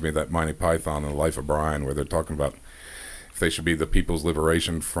 reminds me of that Monty Python and the Life of Brian, where they're talking about if they should be the People's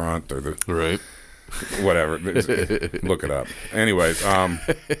Liberation Front or the... Right. Whatever. Look it up. Anyways,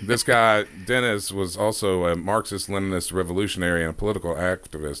 this guy, Deniz, was also a Marxist-Leninist revolutionary and a political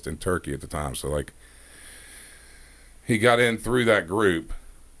activist in Turkey at the time. So, he got in through that group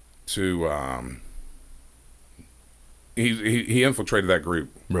to... He infiltrated that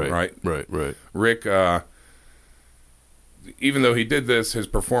group, right? Right. Rick, even though he did this, his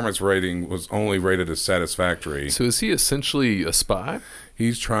performance rating was only rated as satisfactory. So is he essentially a spy?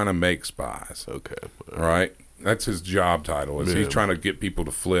 He's trying to make spies. Okay. Right? That's his job title. He's trying to get people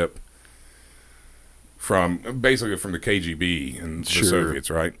to flip from the KGB and the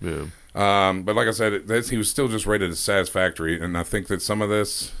Soviets, right? Yeah. But like I said, he was still just rated as satisfactory, and I think that some of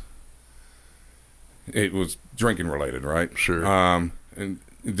this, it was drinking related, right? Sure. And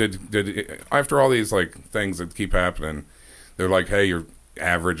did after all these things that keep happening, they're like, hey, you're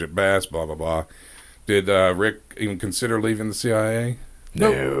average at best, blah blah blah. Did Rick even consider leaving the CIA?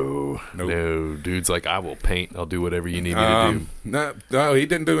 No. Dude's like, I will paint. I'll do whatever you need me to do. No, he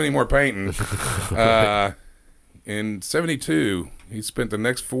didn't do any more painting. In 72, he spent the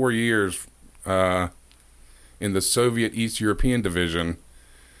next 4 years in the Soviet East European Division.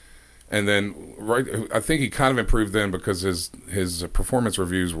 And then, I think he kind of improved then because his performance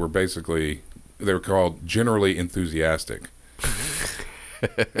reviews were they were called generally enthusiastic.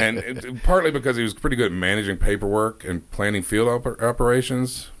 And partly because he was pretty good at managing paperwork and planning field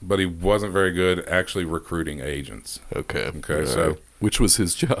operations, but he wasn't very good at actually recruiting agents. Okay. So which was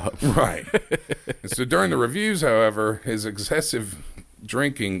his job. Right. And so during the reviews, however, his excessive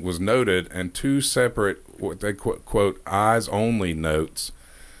drinking was noted, and 2 separate, what they quote, eyes-only notes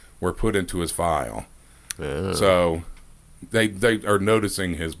were put into his file. So they are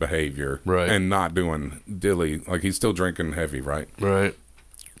noticing his behavior and not doing dilly. He's still drinking heavy, right? Right.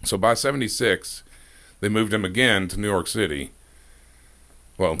 So by 76, they moved him again to New York City.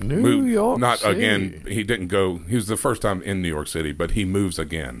 Well, New York not City. again. He didn't go. He was the first time in New York City, but he moves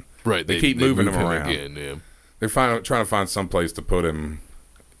again. Right. They keep moving him around. again, yeah. They're trying to find some place to put him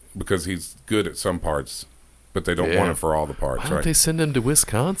because he's good at some parts, but they don't want him for all the parts. Why don't they send him to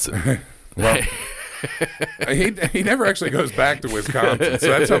Wisconsin? Well, he never actually goes back to Wisconsin, so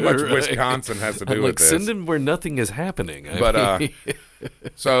that's how much Right. Wisconsin has to do with this. Send him where nothing is happening.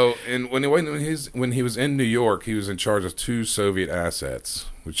 So, when he was in New York, he was in charge of 2 Soviet assets,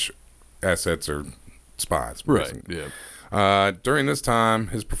 which assets are spies. Right, basically. yeah. During this time,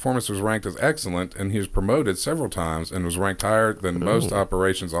 his performance was ranked as excellent, and he was promoted several times and was ranked higher than most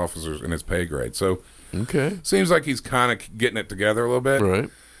operations officers in his pay grade. So, Okay. seems like he's kind of getting it together a little bit. Right.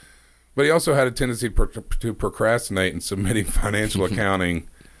 But he also had a tendency to procrastinate in submitting financial accounting,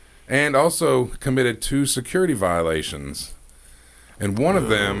 and also committed 2 security violations. And one of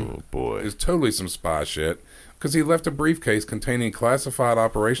them is totally some spy shit, because he left a briefcase containing classified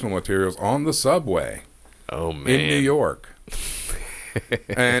operational materials on the subway. Oh, man. In New York.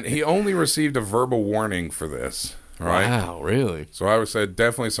 And he only received a verbal warning for this. Right? Wow, really? So I would say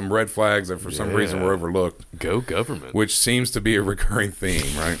definitely some red flags that for some reason were overlooked. Go government. Which seems to be a recurring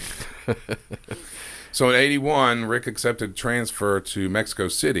theme, right? So in 1981, Rick accepted transfer to Mexico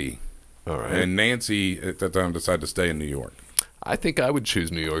City. All right. And Nancy at that time decided to stay in New York. I think I would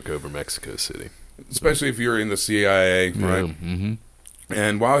choose New York over Mexico City. Especially if you're in the CIA, right? Mm-hmm.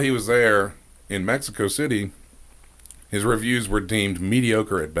 And while he was there in Mexico City, his reviews were deemed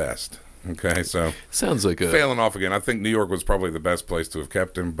mediocre at best. Okay, so sounds like a failing off again. I think New York was probably the best place to have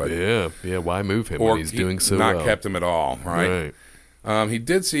kept him, but yeah. Why move him when he's doing so not well? kept him at all, right? He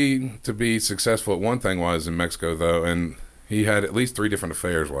did seem to be successful at one thing while he was in Mexico, though, and he had at least 3 different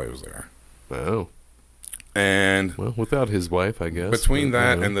affairs while he was there. Oh, and well, without his wife, I guess. Between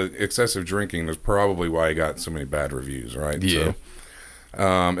that and the excessive drinking, is probably why he got so many bad reviews, right? Yeah.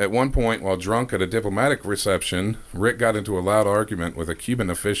 So, at one point, while drunk at a diplomatic reception, Rick got into a loud argument with a Cuban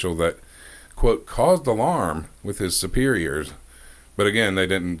official that, quote, caused alarm with his superiors. But again, they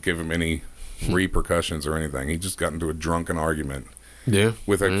didn't give him any repercussions or anything. He just got into a drunken argument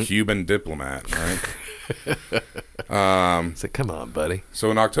with a Cuban diplomat, right? So come on, buddy. So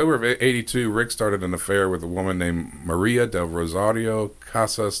in October of 1982, Rick started an affair with a woman named Maria del Rosario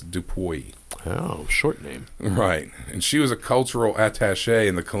Casas Dupuy. Oh, short name. Right. And she was a cultural attaché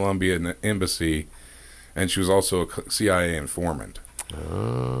in the Colombian embassy, and she was also a CIA informant.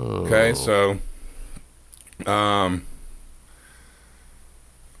 Oh. Okay, so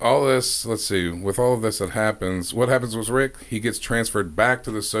all this, let's see, with all of this that happens, what happens with Rick? He gets transferred back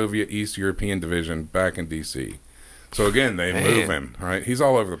to the Soviet East European Division back in D.C. So again, they move him, right? He's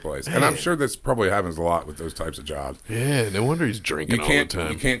all over the place. And I'm sure this probably happens a lot with those types of jobs. Yeah, no wonder he's drinking all the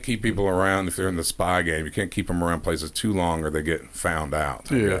time. You can't keep people around if they're in the spy game. You can't keep them around places too long or they get found out,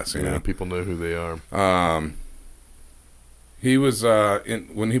 I guess. You know? People know who they are. He was,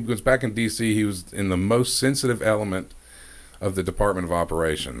 when he was back in D.C., he was in the most sensitive element of the Department of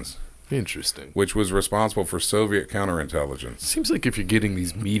Operations. Interesting. Which was responsible for Soviet counterintelligence. Seems like if you're getting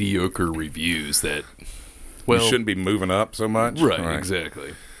these mediocre reviews that... Well, you shouldn't be moving up so much. Right,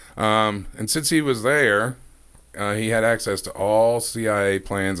 exactly. And since he was there, he had access to all CIA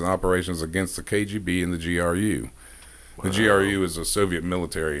plans and operations against the KGB and the GRU. Wow. The GRU is a Soviet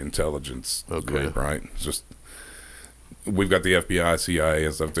military intelligence group, right? It's just, we've got the FBI, CIA,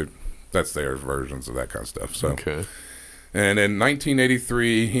 and stuff. That's their versions of that kind of stuff. So, and in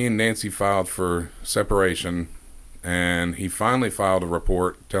 1983, he and Nancy filed for separation. And he finally filed a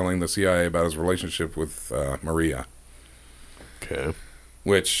report telling the CIA about his relationship with Maria. Okay.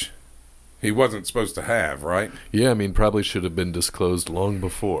 Which he wasn't supposed to have, right? Yeah, I mean, probably should have been disclosed long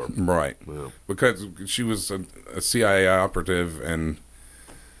before. Right. Well. Because she was a CIA operative, and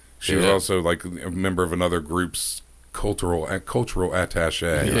she was also like a member of another group's cultural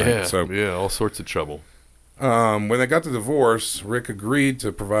attaché. Yeah, right? So, all sorts of trouble. When they got the divorce, Rick agreed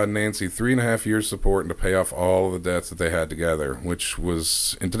to provide Nancy 3.5 years support and to pay off all of the debts that they had together, which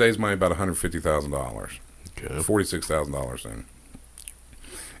was, in today's money, about $150,000. Okay. $46,000 then.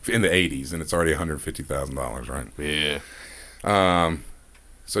 In the 80s, and it's already $150,000, right? Yeah.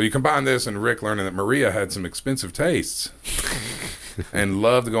 So you combine this and Rick learning that Maria had some expensive tastes and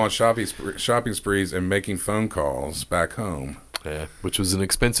loved to go on shopping sprees and making phone calls back home. Yeah, which was an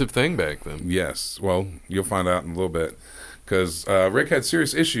expensive thing back then. Yes. Well, you'll find out in a little bit. Because Rick had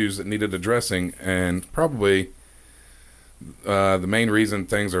serious issues that needed addressing, and probably the main reason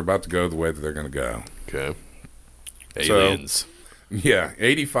things are about to go the way that they're going to go. Okay. Aliens. So, yeah.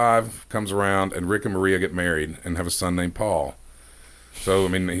 85 comes around, and Rick and Maria get married and have a son named Paul. So, I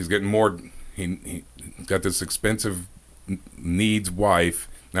mean, he's getting more... He got this expensive needs wife.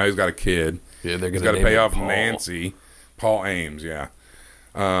 Now he's got a kid. Yeah, they're he's going got to pay off Paul. Nancy. Paul Ames, yeah.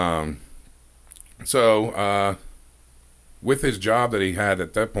 So with his job that he had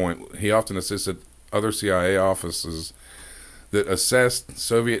at that point, he often assisted other CIA offices that assessed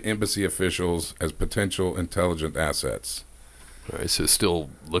Soviet embassy officials as potential intelligent assets. All right, so still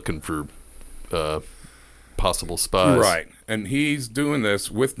looking for possible spies. Right. And he's doing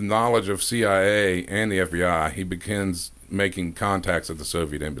this with the knowledge of CIA and the FBI. He begins making contacts at the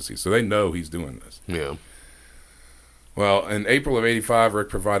Soviet embassy. So they know he's doing this. Yeah. Well, in April of 1985, Rick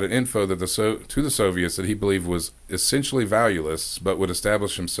provided info that to the Soviets that he believed was essentially valueless, but would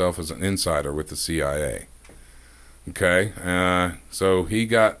establish himself as an insider with the CIA. Okay, so he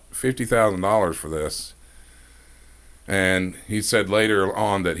got $50,000 for this, and he said later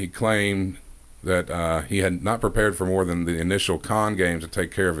on that he claimed that he had not prepared for more than the initial con game to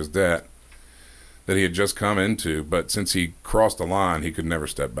take care of his debt that he had just come into, but since he crossed the line, he could never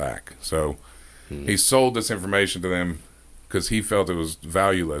step back. So he sold this information to them because he felt it was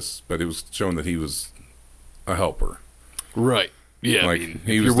valueless, but it was showing that he was a helper. Right. Yeah. Like, I mean,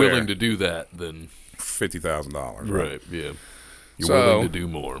 he if was you're willing there. to do that, then $50,000. right. Yeah. You're So, willing to do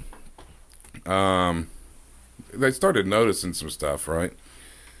more. They started noticing some stuff, right?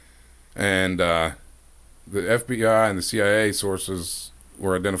 And the FBI and the CIA sources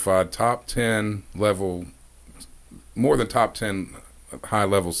were identified more than top 10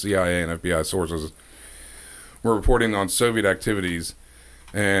 high-level CIA and FBI sources were reporting on Soviet activities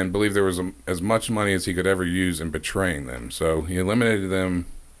and believed there was as much money as he could ever use in betraying them. So he eliminated them,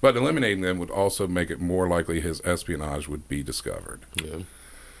 but eliminating them would also make it more likely his espionage would be discovered. Yeah.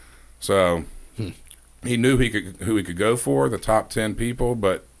 So he knew who he could go for, the top 10 people,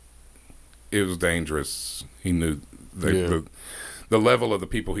 but it was dangerous. He knew the level of the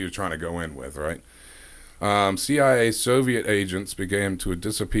people he was trying to go in with, right? CIA Soviet agents began to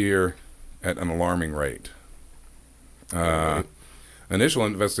disappear at an alarming rate. Initial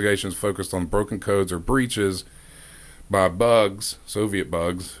investigations focused on broken codes or breaches by Soviet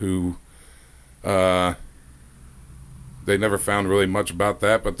bugs, who they never found really much about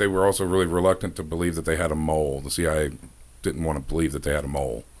that, but they were also really reluctant to believe that they had a mole. The CIA didn't want to believe that they had a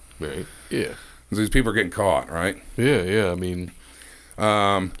mole. Right. Yeah. These people are getting caught, right? Yeah, yeah. I mean,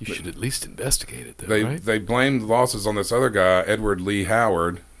 you should at least investigate it, though, right? They blamed losses on this other guy, Edward Lee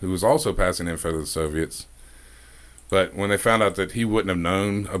Howard, who was also passing info to the Soviets. But when they found out that he wouldn't have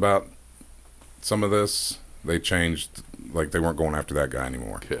known about some of this, they changed. Like, they weren't going after that guy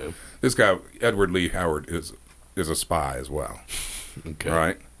anymore. Okay. This guy, Edward Lee Howard, is a spy as well. Okay.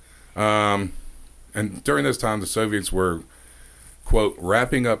 Right? And during this time, the Soviets were, quote,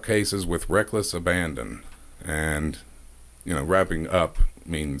 wrapping up cases with reckless abandon. And, wrapping up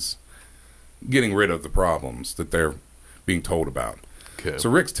means getting rid of the problems that they're being told about. Okay. So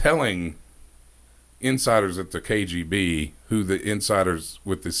Rick's telling insiders at the KGB who the insiders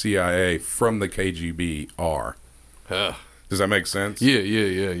with the CIA from the KGB are. Does that make sense? Yeah,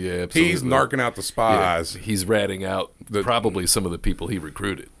 absolutely. He's narking out the spies. Yeah, he's ratting out probably some of the people he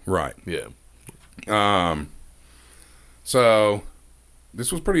recruited. Right. Yeah. So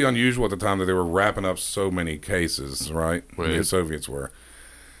this was pretty unusual at the time that they were wrapping up so many cases, right? Right. The Soviets were.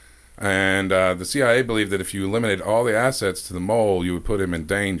 And the CIA believed that if you eliminated all the assets to the mole, you would put him in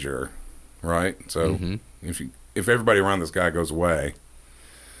danger, right? So if everybody around this guy goes away,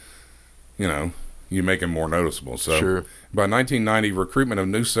 you make him more noticeable. So sure. By 1990, recruitment of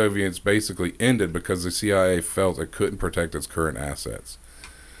new Soviets basically ended because the CIA felt it couldn't protect its current assets.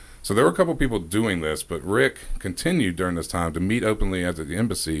 So there were a couple people doing this, but Rick continued during this time to meet openly at the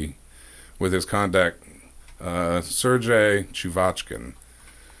embassy with his contact, Sergei Chuvachkin.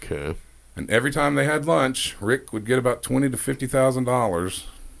 Okay. And every time they had lunch, Rick would get about $20,000 to $50,000.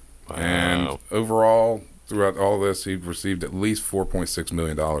 Wow. And overall, throughout all this, he received at least $4.6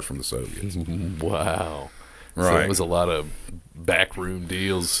 million from the Soviets. Wow. Right. So it was a lot of backroom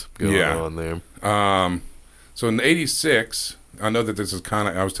deals going on there. So in '86, I know that this is kind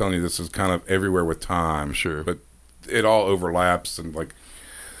of, I was telling you, this is kind of everywhere with time. Sure. But it all overlaps. And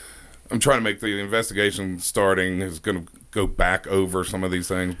I'm trying to make the investigation starting is going to go back over some of these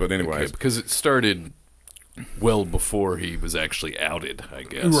things. But anyways. Okay, because it started well before he was actually outed, I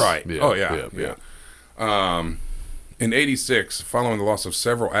guess. Right. Yeah, Oh, yeah. In '86, following the loss of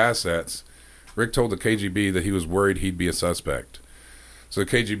several assets, Rick told the KGB that he was worried he'd be a suspect. So the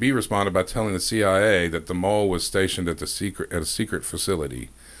KGB responded by telling the CIA that the mole was stationed at a secret facility.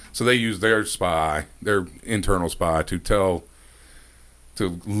 So they used their internal spy, to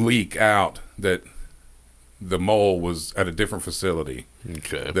leak out that the mole was at a different facility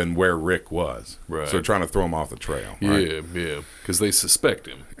than where Rick was. Right. So they're trying to throw him off the trail. Right? Yeah. Because they suspect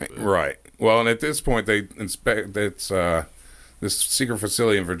him. Right. Well, and at this point, they inspect this secret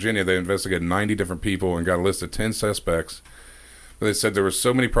facility in Virginia. They investigated 90 different people and got a list of 10 suspects. But they said there were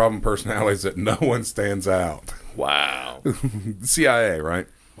so many problem personalities that no one stands out. Wow. CIA, right?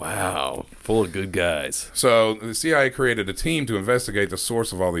 Wow. Full of good guys. So the CIA created a team to investigate the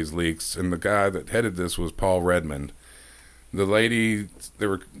source of all these leaks, and the guy that headed this was Paul Redmond. There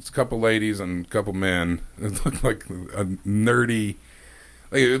were a couple ladies and a couple men. It looked like a nerdy...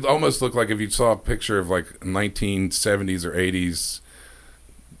 It almost looked like if you saw a picture of like 1970s or 80s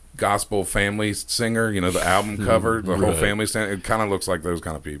gospel family singer, the album cover, the whole family stand. It kind of looks like those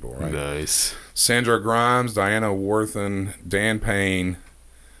kind of people, right? Nice. Sandra Grimes, Diana Worthen, Dan Payne,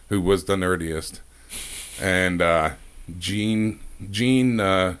 who was the nerdiest, and Jean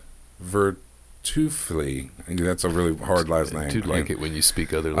Vertufli. That's a really hard last name. I do like it when you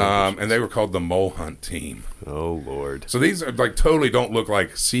speak other languages. And they were called the Mole Hunt Team. Oh, Lord. So these are like totally don't look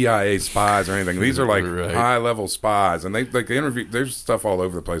like CIA spies or anything. These are like high-level spies. And they interview. There's stuff all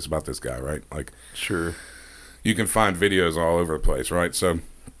over the place about this guy, right? Like, sure. You can find videos all over the place, right? So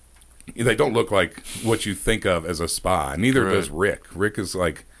they don't look like what you think of as a spy. Neither does Rick. Rick is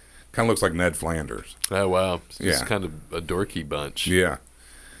like, kind of looks like Ned Flanders. Oh, wow. It's kind of a dorky bunch. Yeah.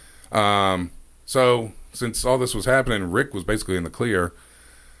 So since all this was happening, Rick was basically in the clear,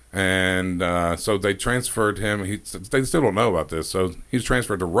 and so they transferred him. They still don't know about this, so he's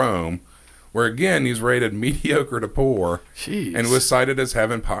transferred to Rome, where again he's rated mediocre to poor. Jeez. And was cited as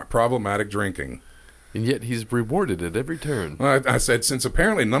having problematic drinking. And yet he's rewarded at every turn. Well, I said, since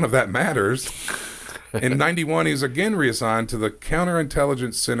apparently none of that matters. In 91, he was again reassigned to the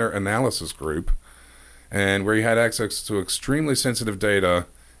Counterintelligence Center Analysis Group, and where he had access to extremely sensitive data,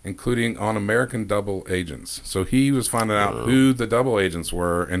 including on American double agents. So he was finding out who the double agents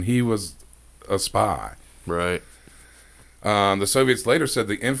were, and he was a spy. Right. The Soviets later said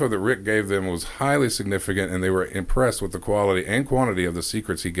the info that Rick gave them was highly significant, and they were impressed with the quality and quantity of the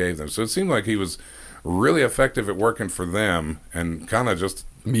secrets he gave them. So it seemed like he was really effective at working for them and kind of just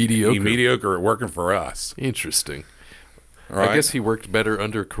mediocre at working for us. Interesting. Right? I guess he worked better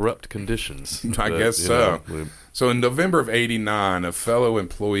under corrupt conditions. I guess so. So in November of 89, a fellow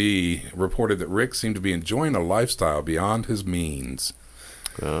employee reported that Rick seemed to be enjoying a lifestyle beyond his means.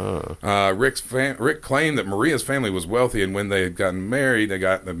 Rick claimed that Maria's family was wealthy, and when they had gotten married, they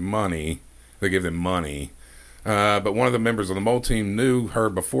got the money. They gave them money. But one of the members of the mole team knew her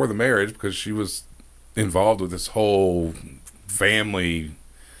before the marriage because she was involved with this whole family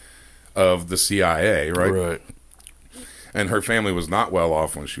of the CIA, right? Right. And her family was not well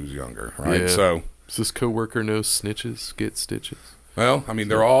off when she was younger, right? Yeah. So, does this coworker know snitches get stitches? Well, I mean,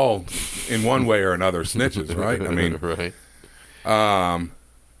 they're all in one way or another snitches, right? I mean, right.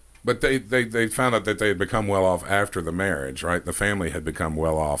 But they found out that they had become well off after the marriage, right? The family had become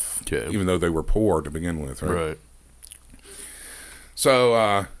well off, even though they were poor to begin with, right? Right.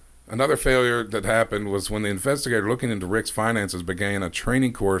 So, another failure that happened was when the investigator looking into Rick's finances began a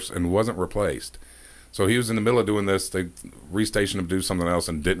training course and wasn't replaced. So he was in the middle of doing this. They restationed him to do something else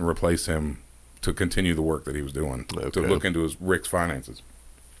and didn't replace him to continue the work that he was doing, to look into Rick's finances.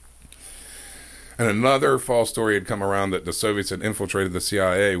 And another false story had come around that the Soviets had infiltrated the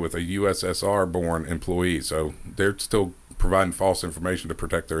CIA with a USSR-born employee. So they're still providing false information to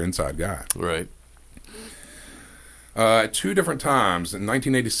protect their inside guy. Right. At two different times, in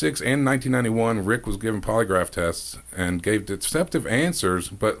 1986 and 1991, Rick was given polygraph tests and gave deceptive answers,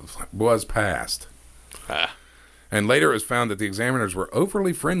 but was passed. And later it was found that the examiners were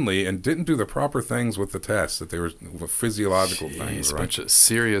overly friendly and didn't do the proper things with the tests, that they were physiological things. A right? bunch of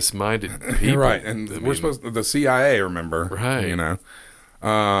serious-minded people. Right, and supposed to, the CIA, remember? Right. You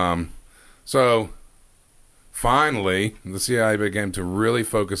know. So, finally, the CIA began to really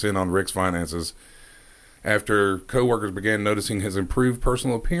focus in on Rick's finances after coworkers began noticing his improved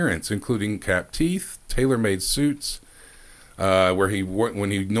personal appearance, including capped teeth, tailor-made suits,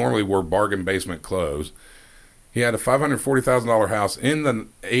 when he normally wore bargain basement clothes. He had a $540,000 house in the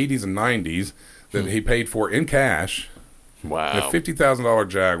 80s and 90s that he paid for in cash. Wow. A $50,000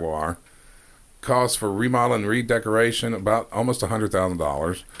 Jaguar. Cost for remodel and redecoration about almost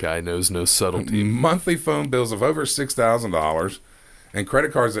 $100,000. Guy knows no subtlety. Monthly phone bills of over $6,000. And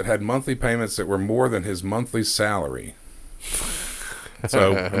credit cards that had monthly payments that were more than his monthly salary.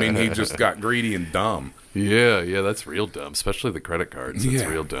 So, I mean, he just got greedy and dumb. Yeah, that's real dumb, especially the credit cards. That's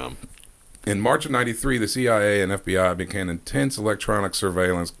real dumb. In March of 93, the CIA and FBI began intense electronic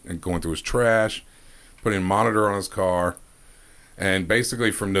surveillance and going through his trash, putting a monitor on his car, And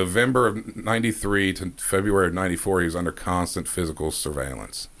basically from November of 93 to February of 94, he was under constant physical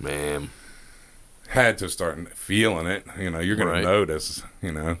surveillance. Man. Had to start feeling it. You know, you're going to notice,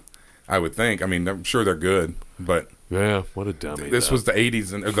 you know. I would think. I mean, I'm sure they're good, but... Yeah, what a dummy. This was the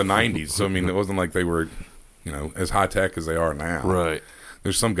 80s or the 90s, so, I mean, it wasn't like they were, you know, as high-tech as they are now. Right.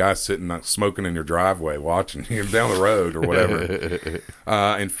 There's some guy sitting smoking in your driveway watching you down the road or whatever.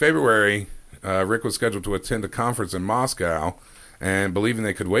 In February, Rick was scheduled to attend a conference in Moscow, and believing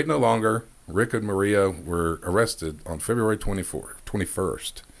they could wait no longer, Rick and Maria were arrested on February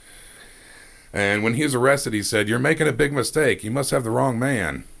 21st. And when he was arrested, he said, "You're making a big mistake. You must have the wrong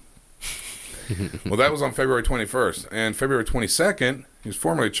man." Well, that was on February 21st. And February 22nd, he was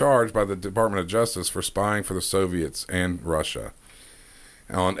formally charged by the Department of Justice for spying for the Soviets and Russia.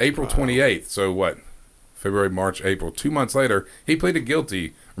 On April 28th, so what? February, March, April. 2 months later, he pleaded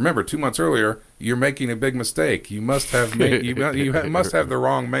guilty. Remember, 2 months earlier, you're making a big mistake. You must have must have the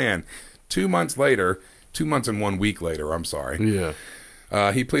wrong man. 2 months later, 2 months and 1 week later, I'm sorry.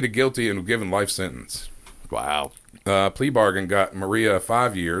 Yeah. He pleaded guilty and was given life sentence. Wow. Plea bargain got Maria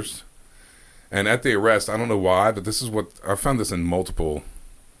 5 years. And at the arrest, I don't know why, but this is what I found this in multiple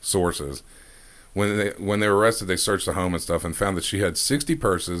sources. When they were arrested, they searched the home and stuff and found that she had 60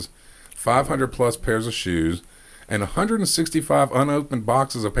 purses, 500 plus pairs of shoes, and 165 unopened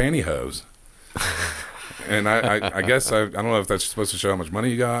boxes of pantyhose. And I guess I don't know if that's supposed to show how much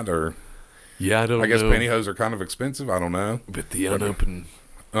money you got, or yeah, I guess pantyhose are kind of expensive. I don't know, but the unopened.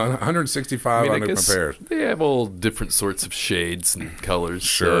 165 unopened pairs. They have all different sorts of shades and colors.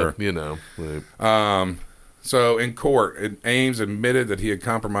 Sure. So, you know. So in court, Ames admitted that he had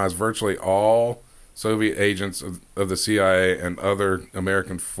compromised virtually all Soviet agents of the CIA and other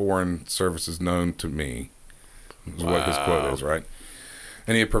American foreign services known to me. Is what his quote is, right?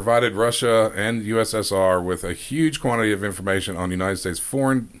 And he had provided Russia and USSR with a huge quantity of information on the United States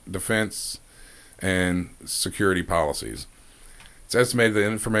foreign, defense, and security policies. It's estimated the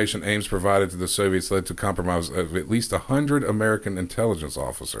information Ames provided to the Soviets led to compromise of at least 100 American intelligence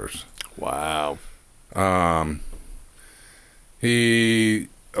officers. Wow. He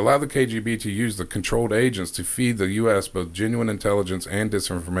allowed the KGB to use the controlled agents to feed the U.S. both genuine intelligence and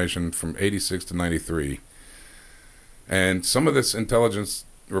disinformation from 86 to 93. And some of this intelligence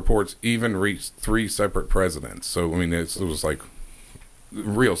reports even reached 3 separate presidents. So, I mean, it was like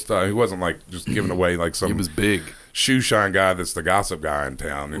real stuff. He wasn't like just giving away like some... He was big. Shoe shine guy that's the gossip guy in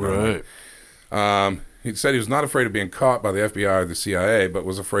town. You know? Right. He said he was not afraid of being caught by the FBI or the CIA, but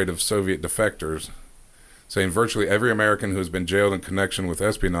was afraid of Soviet defectors, saying virtually every American who has been jailed in connection with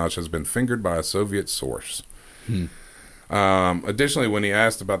espionage has been fingered by a Soviet source. Additionally, when he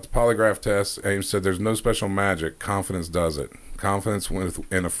asked about the polygraph test, Ames said there's no special magic. Confidence does it. Confidence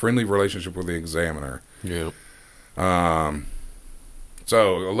in a friendly relationship with the examiner. Yeah.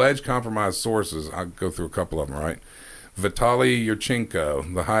 So, alleged compromised sources, I'll go through a couple of them, right? Vitaly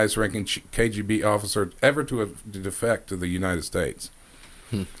Yurchenko, the highest-ranking KGB officer ever to defect to the United States.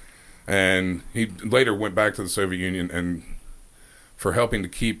 And he later went back to the Soviet Union, and for helping to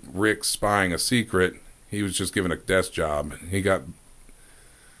keep Rick spying a secret, he was just given a desk job. He got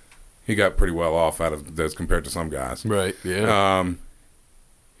pretty well off out of this compared to some guys. Right, yeah.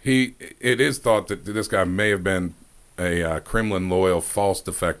 It is thought that this guy may have been a Kremlin-loyal false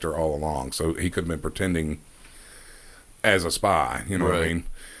defector all along, so he could have been pretending as a spy, you know what I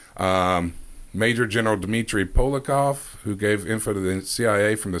mean? Major General Dmitry Polikov, who gave info to the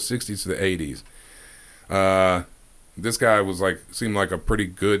CIA from the 60s to the 80s. This guy seemed like a pretty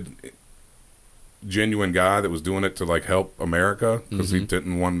good, genuine guy that was doing it to like help America because he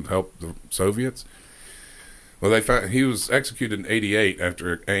didn't want to help the Soviets. Well, they found he was executed in 88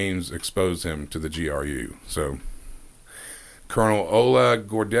 after Ames exposed him to the GRU. So, Colonel Oleg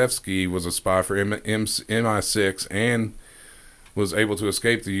Gordevsky was a spy for MI6 and was able to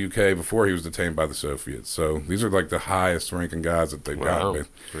escape the UK before he was detained by the Soviets. So these are like the highest ranking guys that they've got.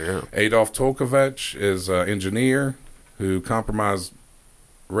 Yeah. Adolf Tolkovich is an engineer who compromised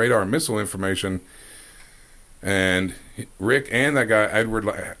radar and missile information. And Rick and that guy,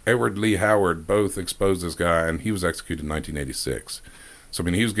 Edward Lee Howard, both exposed this guy, and he was executed in 1986. So, I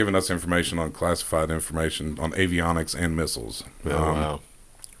mean, he was giving us information on classified information on avionics and missiles. Wow.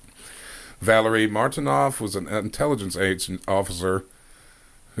 Valery Martinov was an intelligence agent officer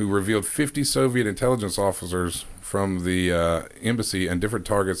who revealed 50 Soviet intelligence officers from the embassy and different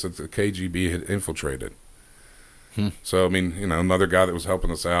targets that the KGB had infiltrated. So, I mean, you know, another guy that was helping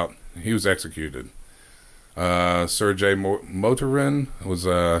us out, he was executed. Sergei Motorin was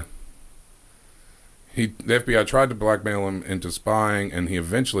the FBI tried to blackmail him into spying, and he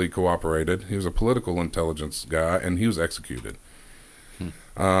eventually cooperated. He was a political intelligence guy, and he was executed.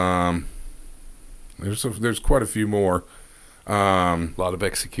 There's quite a few more. A lot of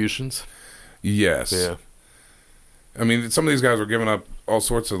executions. Yes. Yeah. I mean, some of these guys were giving up all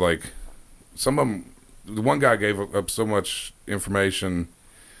sorts of, like, some of them, the one guy gave up so much information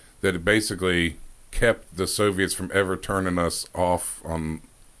that it basically kept the Soviets from ever turning us off on,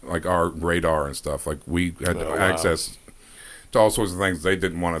 like, our radar and stuff. Like, we had access to all sorts of things they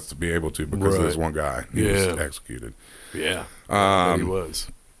didn't want us to be able to because of this one guy. He was executed. Yeah. He was.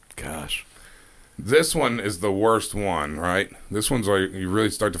 Gosh. This one is the worst one, right? This one's like, you really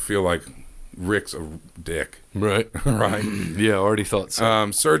start to feel like Rick's a dick. Right. Right? Yeah, I already thought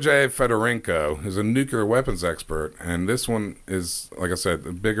so. Sergei Fedorenko is a nuclear weapons expert, and this one is, like I said,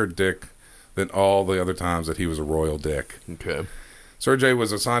 a bigger dick than all the other times that he was a royal dick. Okay. Sergei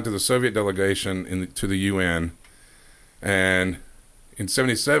was assigned to the Soviet delegation to the UN, and in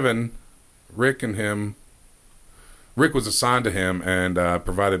 1977, Rick was assigned to him and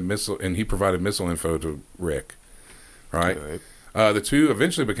provided missile info to Rick. Right? The two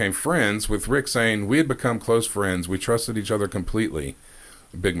eventually became friends, with Rick saying, "We had become close friends. We trusted each other completely."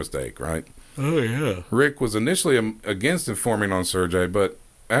 A big mistake, right? Oh, yeah. Rick was initially against informing on Sergei, but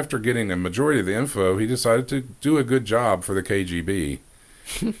after getting a majority of the info, he decided to do a good job for the KGB.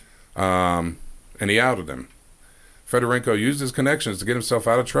 And he outed him. Fedorenko used his connections to get himself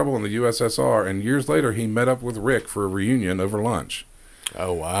out of trouble in the USSR, and years later he met up with Rick for a reunion over lunch.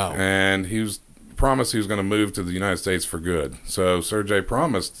 Oh, wow. And promised he was going to move to the United States for good. So Sergei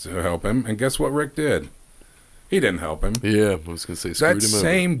promised to help him, and guess what Rick did? He didn't help him. Yeah, I was going to say, screwed him over. That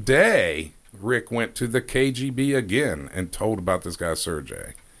same day, Rick went to the KGB again and told about this guy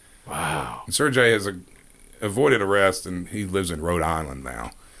Sergei. Wow. And Sergei has avoided arrest, and he lives in Rhode Island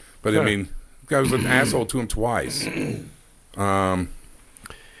now. But, I mean, the guy was an asshole to him twice. You going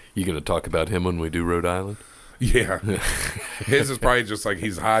to talk about him when we do Rhode Island? Yeah. His is probably just like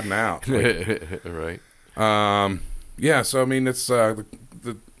he's hiding out. Like, right. Yeah, so, I mean, it's the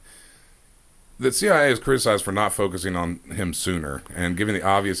CIA is criticized for not focusing on him sooner and giving the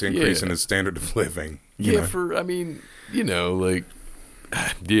obvious increase in his standard of living. You know? Like,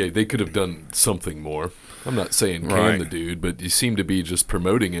 they could have done something more. I'm not saying can the dude, but you seem to be just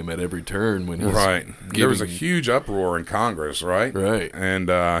promoting him at every turn when he's There was a huge uproar in Congress, right? Right.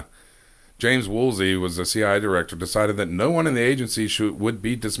 And James Woolsey was the CIA director, decided that no one in the agency would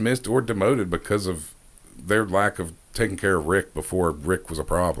be dismissed or demoted because of their lack of taking care of Rick before Rick was a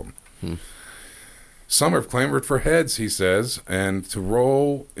problem. Some have clamored for heads, he says, and to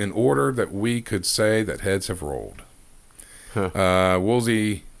roll in order that we could say that heads have rolled.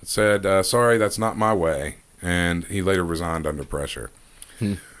 Woolsey said, "Sorry, that's not my way," and he later resigned under pressure.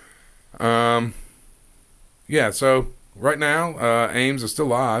 Yeah, so right now, Ames is still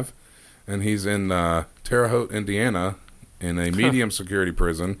alive, and he's in Terre Haute, Indiana, in a medium security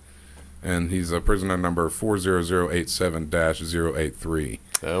prison, and he's a prisoner number 40087-083.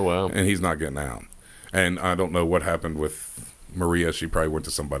 Oh, wow. And he's not getting out. And I don't know what happened with Maria. She probably went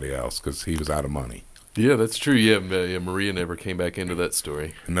to somebody else because he was out of money. Yeah, that's true. Yeah, Maria never came back into that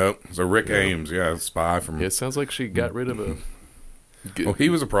story. Nope. So Rick Ames, spy from... Yeah, it sounds like she got rid of a... Well, he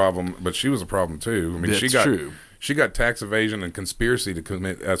was a problem, but she was a problem too. I mean, that's true. She got tax evasion and conspiracy to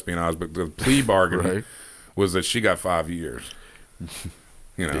commit espionage, but the plea bargain was that she got 5 years.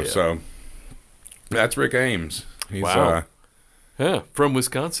 So that's Rick Ames. He's, wow. From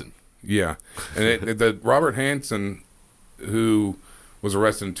Wisconsin. Yeah. And the Robert Hansen, who was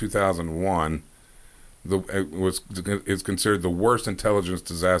arrested in 2001, is considered the worst intelligence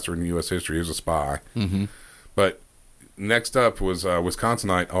disaster in U.S. history. He was a spy. Mm-hmm. But next up was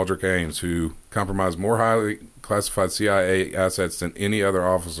Wisconsinite Aldrich Ames, who compromised more highly classified CIA assets than any other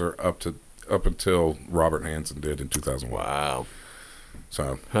officer up until Robert Hansen did in 2001. Wow.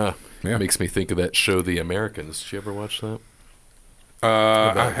 So, makes me think of that show, The Americans. Did you ever watch that?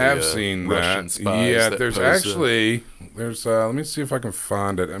 I have seen Russian that. Spies Yeah, that there's actually let me see if I can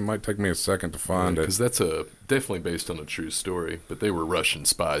find it. It might take me a second to find it because that's definitely based on a true story. But they were Russian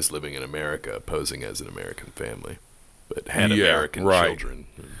spies living in America, posing as an American family, but had American children.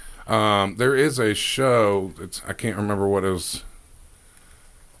 There is a show. I can't remember what it was.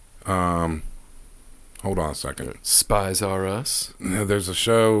 Hold on a second. Spies Are Us. There's a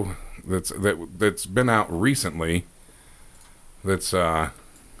show that's been out recently. That's I've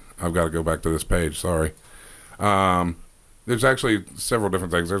got to go back to this page. Sorry. There's actually several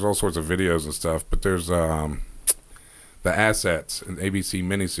different things. There's all sorts of videos and stuff, but there's The Assets, an ABC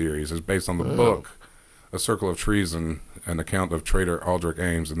miniseries, is based on the book A Circle of Treason, an account of traitor Aldrich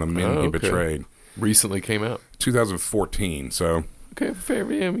Ames and the men he betrayed. Recently came out. 2014. So okay, fair.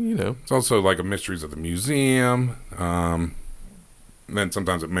 I mean, it's also like a Mysteries of the Museum. And then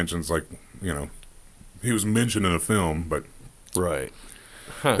sometimes it mentions, like, he was mentioned in a film, but... Right.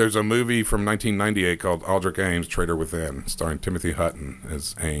 Huh. There's a movie from 1998 called Aldrich Ames, Traitor Within, starring Timothy Hutton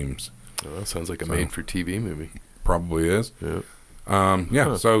as Ames. Oh, that sounds like a made-for-TV movie. Probably is. Yeah.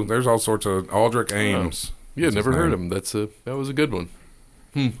 So there's all sorts of Aldrich Ames. Yeah, never heard of him. That was a good one.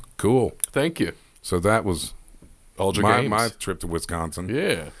 Cool. Thank you. So that was Aldrich Ames. My trip to Wisconsin.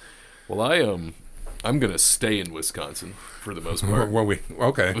 Yeah. Well, I'm going to stay in Wisconsin for the most part.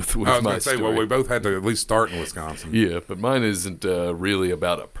 Okay. With I was my going to say, story. we both had to at least start in Wisconsin. Yeah, but mine isn't really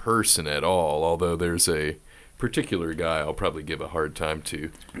about a person at all, although there's a particular guy I'll probably give a hard time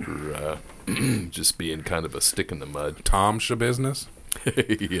to for just being kind of a stick in the mud. Tom Shabusiness?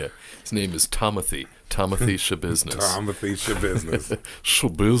 Yeah. His name is Timothy Shabusiness. Timothy Shabusiness.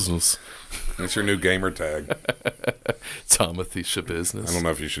 Shabusiness. That's your new gamer tag. Timothy Shabusiness. I don't know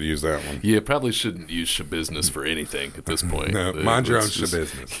if you should use that one. Yeah, probably shouldn't use Shabusiness for anything at this point. No, mind your own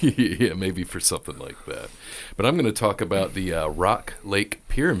Shabusiness. Yeah, maybe for something like that. But I'm going to talk about the Rock Lake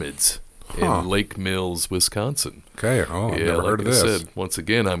Pyramids in Lake Mills, Wisconsin. Okay. Oh, I've never heard of this. Said, once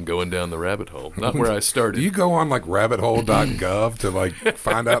again, I'm going down the rabbit hole. Not where I started. Do you go on like rabbithole.gov to like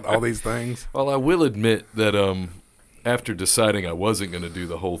find out all these things? Well, I will admit that after deciding I wasn't going to do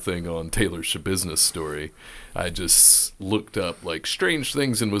the whole thing on Taylor Shabusiness story, I just looked up like strange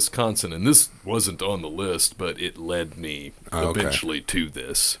things in Wisconsin, and this wasn't on the list, but it led me eventually to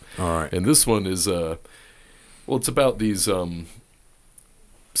this. All right. And this one is it's about these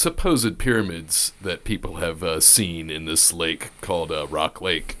supposed pyramids that people have seen in this lake called Rock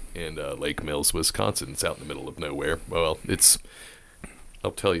Lake in Lake Mills, Wisconsin. It's out in the middle of nowhere. Well,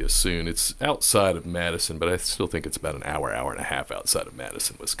 I'll tell you soon. It's outside of Madison, but I still think it's about an hour and a half outside of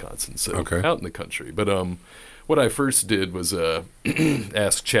Madison, Wisconsin. So out in the country. But what I first did was ask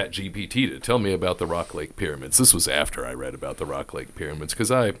ChatGPT to tell me about the Rock Lake Pyramids. This was after I read about the Rock Lake Pyramids,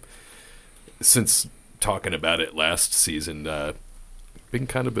 because since talking about it last season, been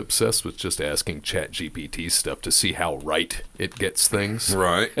kind of obsessed with just asking ChatGPT stuff to see how right it gets things.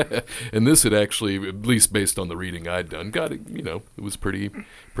 Right. And this had actually, at least based on the reading I'd done, got it. It was pretty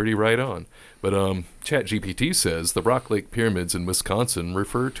right on. But ChatGPT says the Rock Lake Pyramids in Wisconsin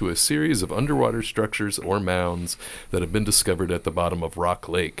refer to a series of underwater structures or mounds that have been discovered at the bottom of Rock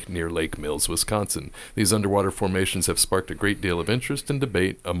Lake near Lake Mills, Wisconsin. These underwater formations have sparked a great deal of interest and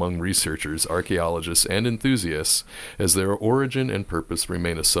debate among researchers, archaeologists, and enthusiasts, as their origin and purpose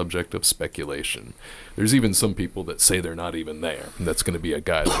remain a subject of speculation. There's even some people that say they're not even there. And that's going to be a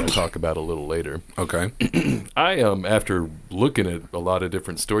guy that I talk about a little later. Okay. After looking at a lot of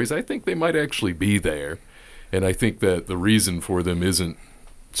different stories, I think they might actually be there. And I think that the reason for them isn't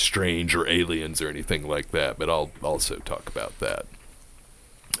strange or aliens or anything like that, but I'll also talk about that.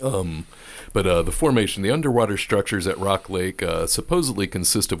 But the formation, the underwater structures at Rock Lake supposedly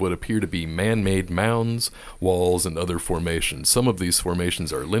consist of what appear to be man-made mounds, walls, and other formations. Some of these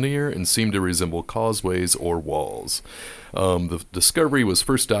formations are linear and seem to resemble causeways or walls. The discovery was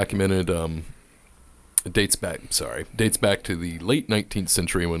first documented dates back to the late 19th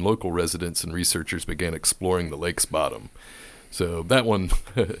century when local residents and researchers began exploring the lake's bottom. So that one's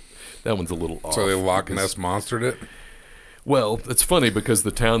a little off. So they Loch Ness monstered it? Well, it's funny because the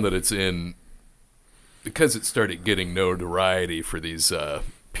town that it's in, because it started getting notoriety for these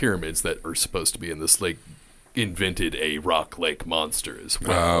pyramids that are supposed to be in this lake, invented a Rock Lake monster as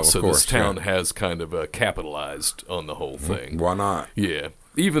well. So this town has kind of capitalized on the whole thing. Why not? Yeah.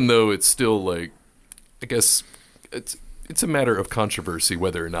 Even though it's still like, I guess it's a matter of controversy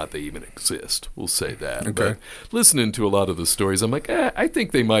whether or not they even exist. We'll say that. Okay. But listening to a lot of the stories, I'm like, I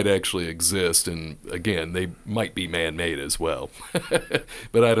think they might actually exist. And again, they might be man-made as well.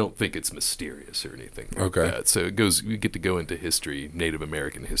 But I don't think it's mysterious or anything like that. So we get to go into history, Native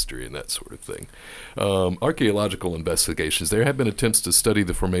American history, and that sort of thing. Archaeological investigations. There have been attempts to study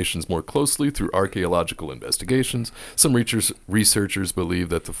the formations more closely through archaeological investigations. Some researchers believe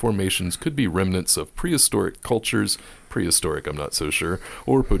that the formations could be remnants of prehistoric cultures, prehistoric, I'm not so sure,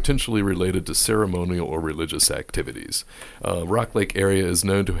 or potentially related to ceremonial or religious activities. Rock Lake area is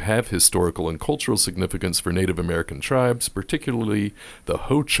known to have historical and cultural significance for Native American tribes, particularly the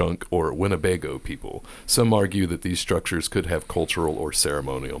Ho-Chunk or Winnebago people. Some argue that these structures could have cultural or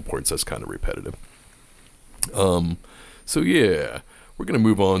ceremonial importance. That's kind of repetitive. We're going to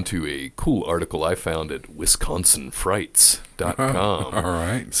move on to a cool article I found at wisconsinfrights.com. All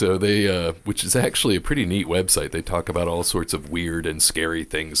right. So they, which is actually a pretty neat website. They talk about all sorts of weird and scary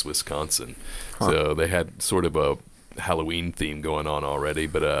things Wisconsin. So they had sort of a Halloween theme going on already,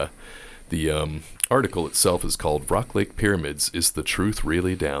 but the article itself is called "Rock Lake Pyramids, Is the Truth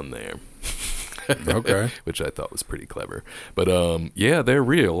Really Down There?" Okay. Which I thought was pretty clever. But yeah, they're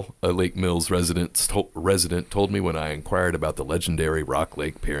real. A Lake Mills resident told me when I inquired about the legendary Rock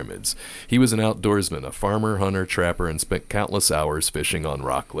Lake pyramids. He was an outdoorsman, a farmer, hunter, trapper, and spent countless hours fishing on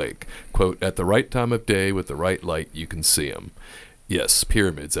Rock Lake. Quote, at the right time of day with the right light, you can see them. Yes,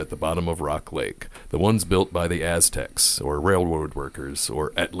 pyramids at the bottom of Rock Lake. The ones built by the Aztecs, or railroad workers,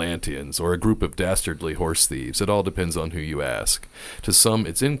 or Atlanteans, or a group of dastardly horse thieves. It all depends on who you ask. To some,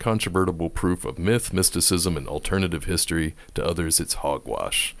 it's incontrovertible proof of myth, mysticism, and alternative history. To others, it's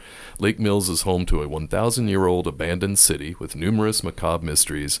hogwash. Lake Mills is home to a 1,000-year-old abandoned city with numerous macabre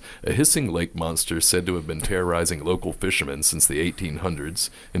mysteries, a hissing lake monster said to have been terrorizing local fishermen since the 1800s,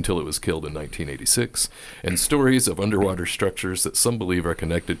 until it was killed in 1986, and stories of underwater structures that some believe are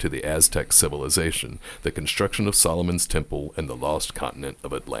connected to the Aztec civilization, the construction of Solomon's Temple, and the lost continent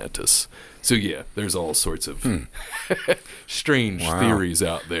of Atlantis. So yeah, there's all sorts of strange theories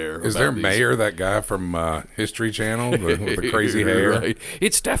out there. Is there Mayor, that guy from History Channel with the crazy hair? Right.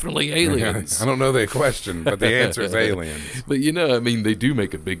 It's definitely aliens. I don't know the question, but the answer is aliens. But you know, I mean, they do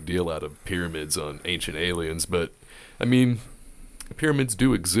make a big deal out of pyramids on Ancient Aliens, but I mean, pyramids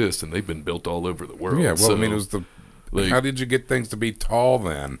do exist and they've been built all over the world. Yeah, well, so, I mean, it was how did you get things to be tall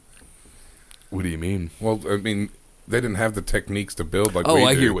then? What do you mean? Well, I mean, they didn't have the techniques to build like we do.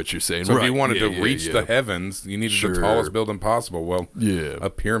 I hear what you're saying. So right. if you wanted to reach the heavens, you needed the tallest building possible. Well, a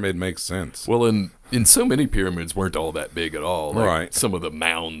pyramid makes sense. Well, and so many pyramids weren't all that big at all. Like right. Some of the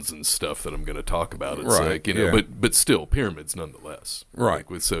mounds and stuff that I'm going to talk about. It's like, you know, but still pyramids nonetheless. Right.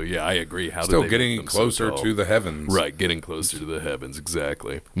 Like, so yeah, I agree. How still did they getting closer to the heavens. Right, getting closer to the heavens,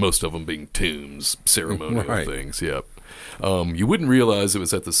 exactly. Most of them being tombs, ceremonial things. Yep. You wouldn't realize it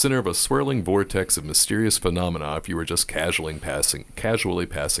was at the center of a swirling vortex of mysterious phenomena if you were just casually passing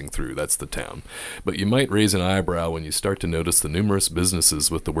through. That's the town. But you might raise an eyebrow when you start to notice the numerous businesses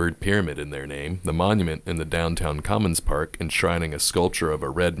with the word pyramid in their name, the monument in the downtown Commons Park enshrining a sculpture of a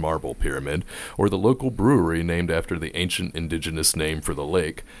red marble pyramid, or the local brewery named after the ancient indigenous name for the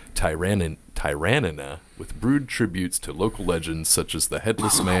lake, Tyrannina, with brewed tributes to local legends such as the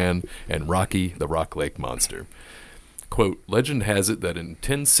Headless Man and Rocky, the Rock Lake Monster. Quote, legend has it that in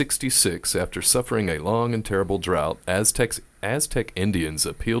 1066, after suffering a long and terrible drought, Aztec Indians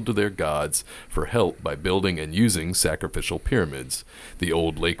appealed to their gods for help by building and using sacrificial pyramids, the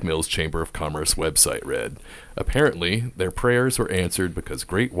old Lake Mills Chamber of Commerce website read. Apparently, their prayers were answered because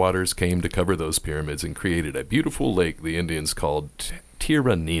great waters came to cover those pyramids and created a beautiful lake the Indians called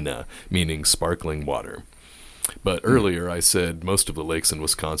Tyrannina, meaning sparkling water. But earlier I said most of the lakes in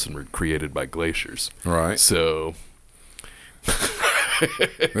Wisconsin were created by glaciers. Right. So...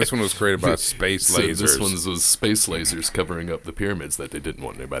 This one was created by space lasers. This one was space lasers covering up the pyramids that they didn't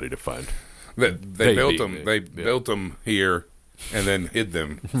want anybody to find. They built them. They built them here and then hid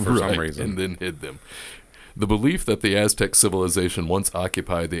them for some reason. And then hid them. The belief that the Aztec civilization once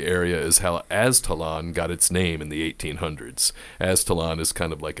occupied the area is how Aztlan got its name in the 1800s. Aztlan is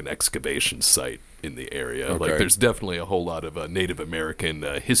kind of like an excavation site in the area. Okay. Like there's definitely a whole lot of Native American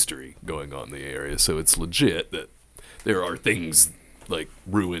history going on in the area, so it's legit that there are things like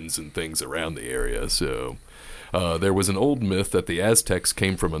ruins and things around the area. So there was an old myth that the Aztecs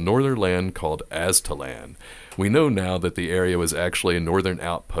came from a northern land called Aztlan. We know now that the area was actually a northern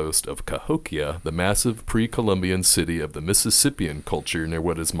outpost of Cahokia, the massive pre-Columbian city of the Mississippian culture near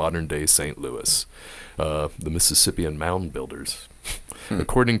what is modern-day St. Louis. The Mississippian mound builders.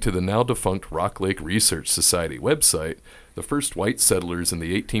 According to the now-defunct Rock Lake Research Society website, the first white settlers in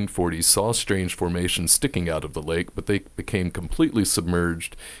the 1840s saw strange formations sticking out of the lake, but they became completely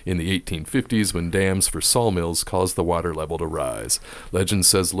submerged in the 1850s when dams for sawmills caused the water level to rise. Legend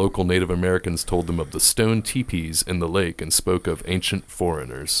says local Native Americans told them of the stone teepees in the lake and spoke of ancient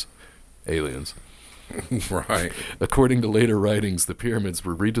foreigners. Aliens. Right. According to later writings, the pyramids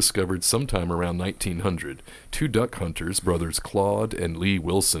were rediscovered sometime around 1900. Two duck hunters, brothers Claude and Lee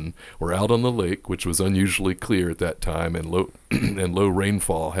Wilson, were out on the lake, which was unusually clear at that time, and low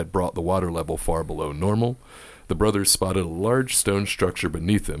rainfall had brought the water level far below normal. The brothers spotted a large stone structure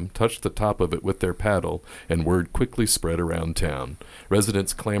beneath them, touched the top of it with their paddle, and word quickly spread around town.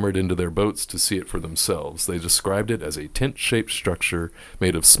 Residents clamored into their boats to see it for themselves. They described it as a tent-shaped structure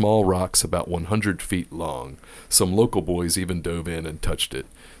made of small rocks about 100 feet long. Some local boys even dove in and touched it.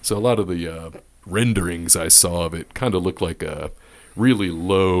 So a lot of the renderings I saw of it kind of looked like a really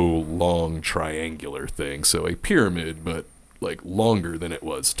low, long, triangular thing. So a pyramid, but like longer than it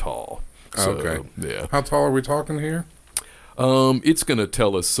was tall. So, okay. Yeah. How tall are we talking here? It's going to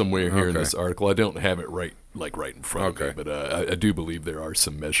tell us somewhere here in this article. I don't have it right in front of me, but I do believe there are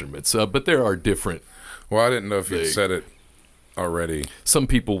some measurements. But there are different. Well, I didn't know if you said it already. Some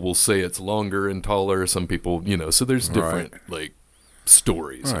people will say it's longer and taller. Some people, so there's different like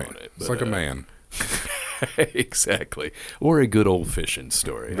stories on it. It's like a man. Exactly. Or a good old fishing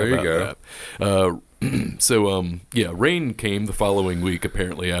story. There you go. So, rain came the following week,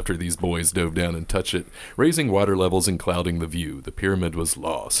 apparently, after these boys dove down and touched it, raising water levels and clouding the view. The pyramid was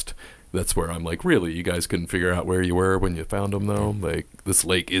lost. That's where I'm like, really? You guys couldn't figure out where you were when you found them, though? Like, this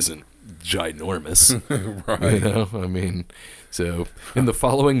lake isn't ginormous. Right. I mean, so in the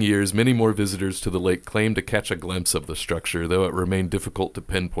following years, many more visitors to the lake claimed to catch a glimpse of the structure, though it remained difficult to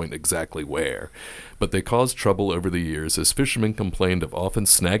pinpoint exactly where. But they caused trouble over the years as fishermen complained of often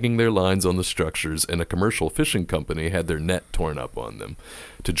snagging their lines on the structures, and a commercial fishing company had their net torn up on them.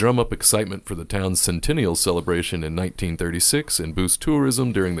 To drum up excitement for the town's centennial celebration in 1936 and boost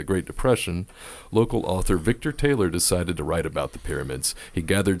tourism during the Great Depression, local author Victor Taylor decided to write about the pyramids. He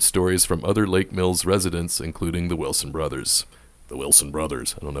gathered stories from other Lake Mills residents, including the Wilson brothers. The Wilson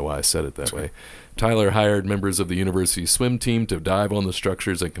brothers. I don't know why I said it that way. Tyler hired members of the university swim team to dive on the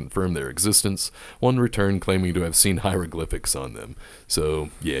structures and confirm their existence, one returned claiming to have seen hieroglyphics on them. So,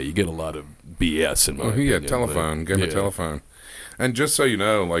 yeah, you get a lot of BS in my opinion. Telephone. Give me a telephone. And just so you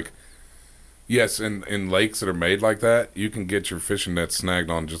know, like, yes, in lakes that are made like that, you can get your fishing net snagged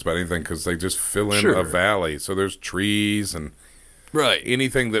on just about anything because they just fill in a valley. So there's trees and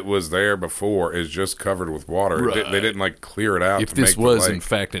anything that was there before is just covered with water. They didn't like clear it out. If this was in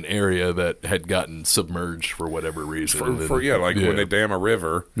fact an area that had gotten submerged for whatever reason, when they dam a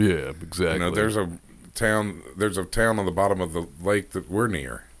river. Yeah, exactly. There's a town on the bottom of the lake that we're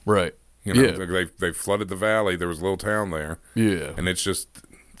near. Right. They flooded the valley. There was a little town there. Yeah, and it's just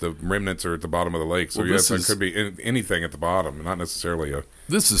the remnants are at the bottom of the lake. So yes, there could be anything at the bottom, not necessarily a.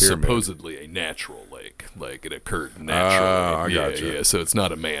 This is pyramid. Supposedly a natural lake, like it occurred naturally. I gotcha. Yeah, so it's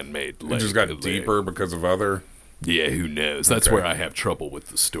not a man-made lake. It just got deeper because of other. Yeah, who knows? That's where I have trouble with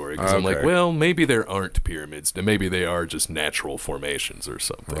the story because I'm like, well, maybe there aren't pyramids, and maybe they are just natural formations or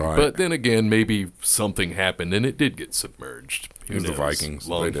something. Right. But then again, maybe something happened and it did get submerged. It was the Vikings.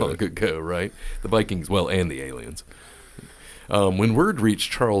 Long ago, right? The Vikings, and the aliens. When word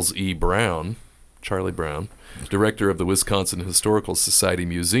reached Charlie Brown, director of the Wisconsin Historical Society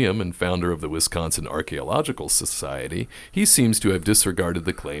Museum and founder of the Wisconsin Archaeological Society, he seems to have disregarded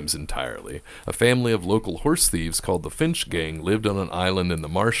the claims entirely. A family of local horse thieves called the Finch Gang lived on an island in the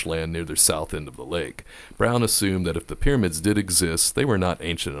marshland near the south end of the lake. Brown assumed that if the pyramids did exist, they were not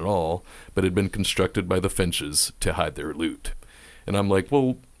ancient at all, but had been constructed by the Finches to hide their loot. And I'm like,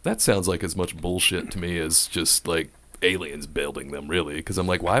 well, that sounds like as much bullshit to me as just like aliens building them, really, because I'm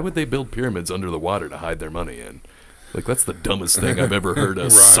like, why would they build pyramids under the water to hide their money in? Like, that's the dumbest thing I've ever heard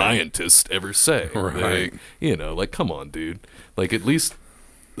a scientist ever say. Right. Like, come on, dude. Like, at least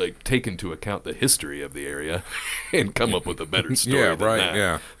like take into account the history of the area and come up with a better story than that.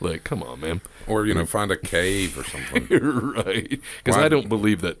 Yeah. Like, come on, man. Or, find a cave or something. Right. Because I don't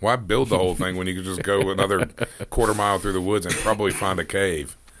believe that. Why build the whole thing when you could just go another quarter mile through the woods and probably find a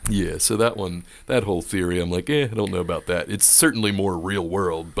cave? Yeah, so that whole theory, I'm like, I don't know about that. It's certainly more real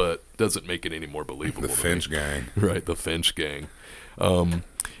world, but doesn't make it any more believable. The Finch Gang. Right, the Finch Gang.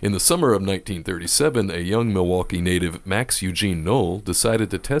 In the summer of 1937, a young Milwaukee native, Max Eugene Knoll,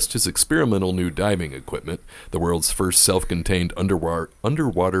 decided to test his experimental new diving equipment, the world's first self-contained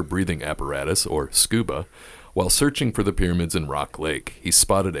underwater breathing apparatus, or SCUBA, while searching for the pyramids in Rock Lake. He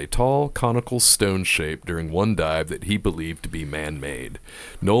spotted a tall, conical stone shape during one dive that he believed to be man-made.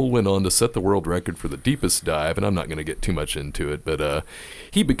 Knoll went on to set the world record for the deepest dive, and I'm not going to get too much into it, but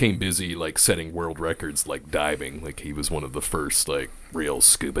he became busy, setting world records, diving. He was one of the first, real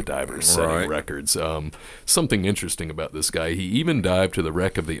scuba divers setting records. Something interesting about this guy, he even dived to the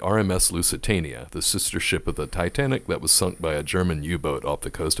wreck of the RMS Lusitania, the sister ship of the Titanic that was sunk by a German U-boat off the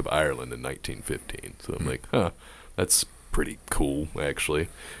coast of Ireland in 1915. So I'm like, that's pretty cool, actually.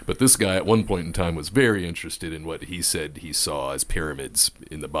 But this guy at one point in time was very interested in what he said he saw as pyramids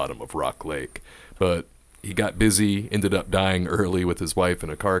in the bottom of Rock Lake. But he got busy, ended up dying early with his wife in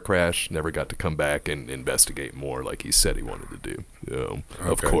a car crash, never got to come back and investigate more like he said he wanted to do. So,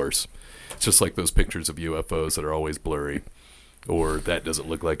 of course. It's just like those pictures of UFOs that are always blurry. Or that doesn't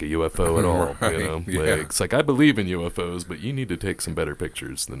look like a UFO at all. It's like, I believe in UFOs, but you need to take some better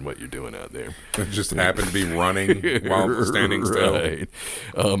pictures than what you're doing out there. It just happened to be running while standing still. Right.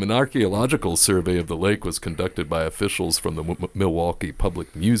 An archaeological survey of the lake was conducted by officials from the Milwaukee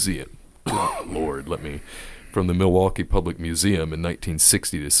Public Museum. Oh, Lord, let me from the Milwaukee Public Museum in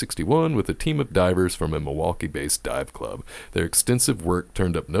 1960 to 61 with a team of divers from a Milwaukee-based dive club. Their extensive work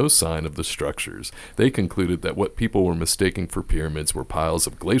turned up no sign of the structures. They concluded that what people were mistaking for pyramids were piles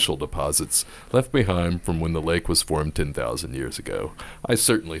of glacial deposits left behind from when the lake was formed 10,000 years ago. I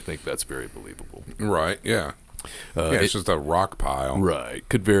certainly think that's very believable. Right, yeah. It's just a rock pile. Right.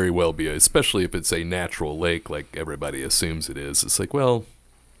 Could very well be, especially if it's a natural lake like everybody assumes it is. It's like, well,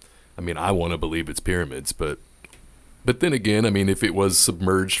 I mean, I want to believe it's pyramids, but then again, I mean, if it was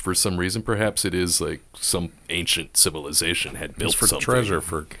submerged for some reason, perhaps it is like some ancient civilization had built for something. Treasure,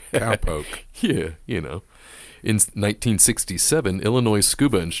 for cowpoke. Yeah, you know. In 1967, Illinois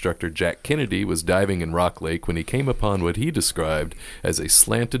scuba instructor Jack Kennedy was diving in Rock Lake when he came upon what he described as a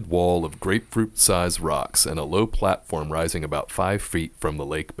slanted wall of grapefruit-sized rocks and a low platform rising about 5 feet from the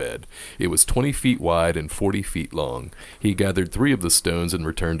lake bed. It was 20 feet wide and 40 feet long. He gathered 3 of the stones and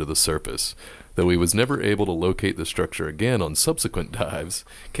returned to the surface. Though he was never able to locate the structure again on subsequent dives,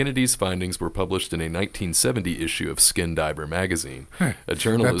 Kennedy's findings were published in a 1970 issue of Skin Diver magazine. A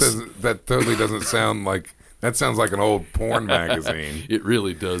journalist... That totally doesn't sound like... That sounds like an old porn magazine. It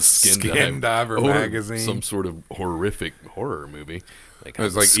really does. Skin Diver magazine. Some sort of horrific horror movie. Like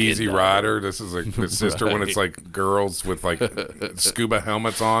it's like Easy Rider. This is like the sister when it's like girls with like scuba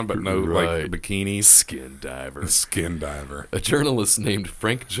helmets on, but no like bikinis. Skin Diver. Skin Diver. A journalist named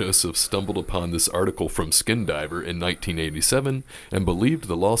Frank Joseph stumbled upon this article from Skin Diver in 1987 and believed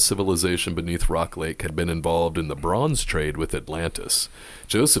the lost civilization beneath Rock Lake had been involved in the bronze trade with Atlantis.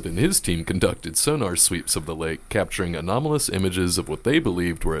 Joseph and his team conducted sonar sweeps of the lake, capturing anomalous images of what they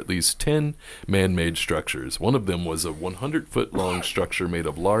believed were at least 10 man-made structures. One of them was a 100-foot-long structure made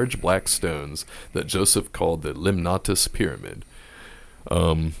of large black stones that Joseph called the Limnatus Pyramid.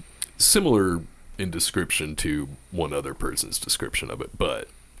 Similar in description to one other person's description of it, but ...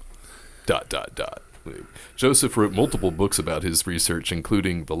 Joseph wrote multiple books about his research,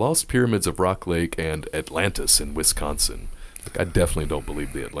 including The Lost Pyramids of Rock Lake and Atlantis in Wisconsin. I definitely don't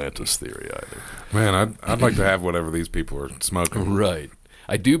believe the Atlantis theory either. Man, I'd like to have whatever these people are smoking. Right.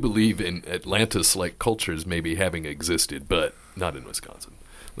 I do believe in Atlantis-like cultures maybe having existed, but not in Wisconsin.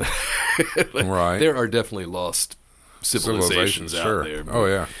 Right. There are definitely lost civilizations out there. Oh,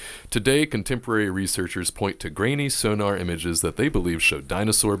 yeah. Today, contemporary researchers point to grainy sonar images that they believe show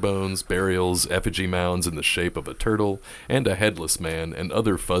dinosaur bones, burials, effigy mounds in the shape of a turtle, and a headless man, and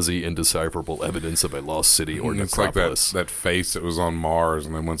other fuzzy, indecipherable evidence of a lost city or necropolis. It's like that face that was on Mars,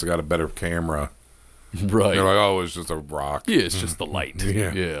 and then once it got a better camera... Right. They're like, oh, it's just a rock. Yeah, it's just the light.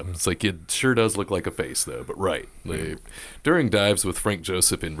 Yeah. It's like, it sure does look like a face, though, but right. During dives with Frank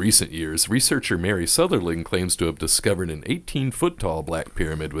Joseph in recent years, researcher Mary Sutherland claims to have discovered an 18-foot-tall black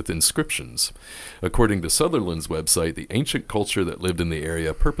pyramid with inscriptions. According to Sutherland's website, the ancient culture that lived in the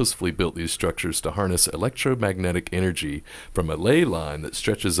area purposefully built these structures to harness electromagnetic energy from a ley line that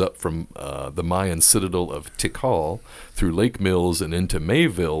stretches up from the Mayan citadel of Tikal through Lake Mills and into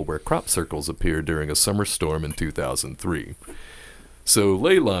Mayville, where crop circles appeared during a summer storm in 2003. So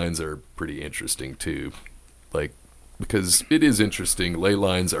ley lines are pretty interesting too, because it is interesting. Ley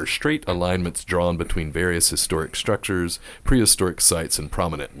lines are straight alignments drawn between various historic structures, prehistoric sites, and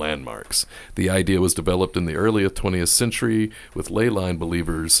prominent landmarks. The idea was developed in the early 20th century, with ley line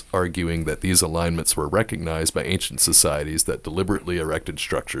believers arguing that these alignments were recognized by ancient societies that deliberately erected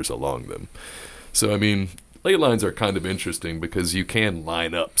structures along them. So, I mean, ley lines are kind of interesting because you can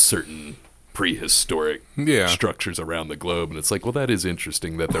line up certain prehistoric structures around the globe, and it's like, well, that is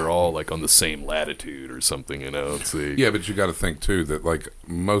interesting that they're all like on the same latitude or something, you know. Yeah, but you got to think too that like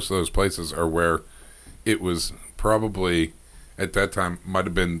most of those places are where it was probably at that time might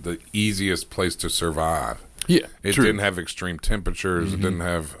have been the easiest place to survive. Yeah, it didn't have extreme temperatures. It didn't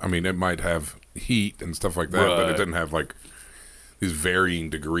have. I mean, it might have heat and stuff like that, but it didn't have like these varying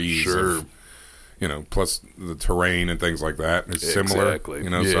degrees. Of, you know, plus the terrain and things like that is similar. Exactly. You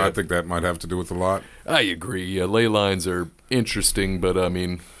know, so I think that might have to do with a lot. I agree. Ley lines are interesting, but I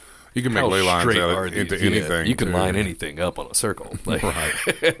mean, you can make ley lines into anything. You can line anything up on a circle. Like,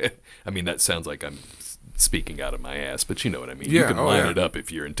 right. I mean, that sounds like I'm speaking out of my ass, but you know what I mean. You can line it up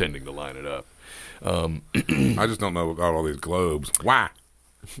if you're intending to line it up. I just don't know about all these globes. Why?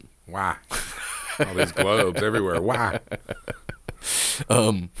 All these globes everywhere. Why?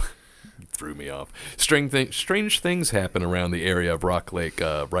 threw me off. Strange things happen around the area of Rock Lake,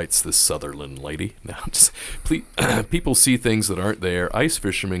 writes this Sutherland lady. Now, people see things that aren't there. Ice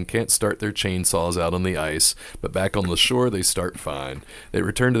fishermen can't start their chainsaws out on the ice, but back on the shore they start fine. They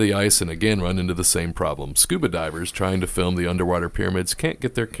return to the ice and again run into the same problem. Scuba divers trying to film the underwater pyramids can't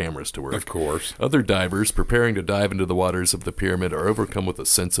get their cameras to work. Of course. Other divers preparing to dive into the waters of the pyramid are overcome with a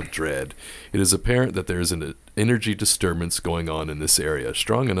sense of dread. It is apparent that there is an energy disturbance going on in this area,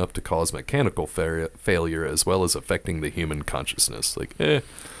 strong enough to cause mechanical failure as well as affecting the human consciousness.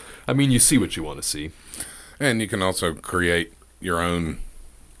 I mean, you see what you want to see. And you can also create your own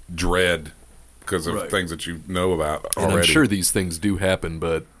dread because of things that you know about already. And I'm sure these things do happen,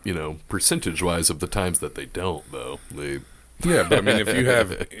 but, percentage-wise of the times that they don't, though, Yeah, but I mean, if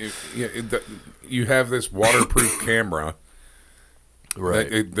you have this waterproof camera,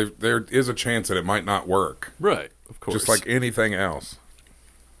 right? There is a chance that it might not work. Right, of course. Just like anything else.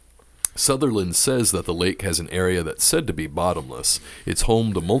 Sutherland says that the lake has an area that's said to be bottomless. It's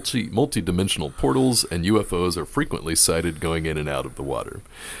home to multi-dimensional portals, and UFOs are frequently sighted going in and out of the water.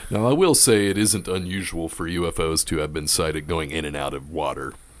 Now, I will say it isn't unusual for UFOs to have been sighted going in and out of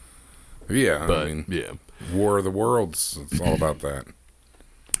water. Yeah, but, I mean, yeah. War of the Worlds, it's all about that.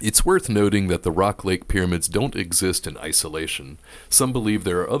 It's worth noting that the Rock Lake pyramids don't exist in isolation. Some believe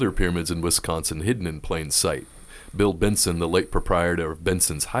there are other pyramids in Wisconsin hidden in plain sight. Bill Benson, the late proprietor of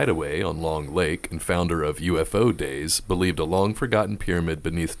Benson's Hideaway on Long Lake and founder of UFO Days, believed a long-forgotten pyramid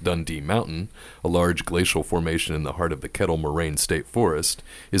beneath Dundee Mountain, a large glacial formation in the heart of the Kettle Moraine State Forest,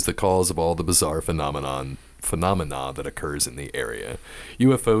 is the cause of all the bizarre phenomena that occurs in the area.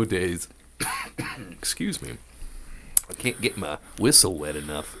 UFO Days... Excuse me. I can't get my whistle wet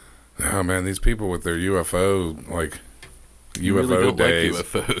enough. Oh, man, these people with their UFO, You UFO really don't days. like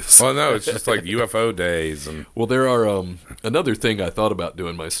UFOs. Well, no, it's just like UFO days. Well, there are another thing I thought about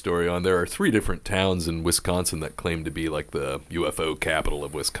doing my story on. There are 3 different towns in Wisconsin that claim to be like the UFO capital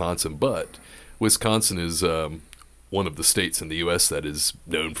of Wisconsin, but Wisconsin is one of the states in the U.S. that is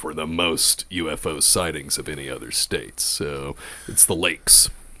known for the most UFO sightings of any other states. So it's the lakes.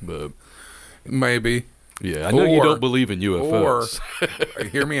 But maybe. Yeah, I know you don't believe in UFOs. Or,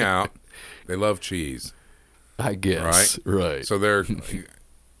 hear me out, they love cheese. I guess. Right. So they're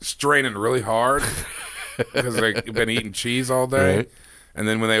straining really hard because they've been eating cheese all day. Right. And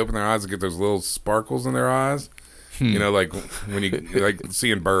then when they open their eyes, they get those little sparkles in their eyes. Like when you like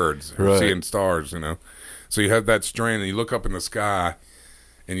seeing birds or seeing stars, So you have that strain and you look up in the sky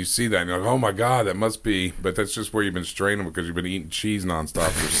and you see that and you're like, oh my God, that must be. But that's just where you've been straining because you've been eating cheese nonstop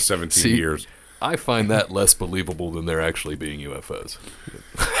for 17 years. I find that less believable than there actually being UFOs.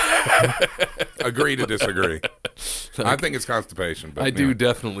 Agree to disagree. I think it's constipation. But I do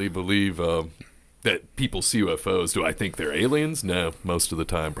definitely believe that people see UFOs. Do I think they're aliens? No, most of the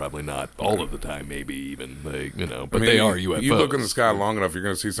time, probably not. All of the time, maybe even. But they are UFOs. You look in the sky long enough, you're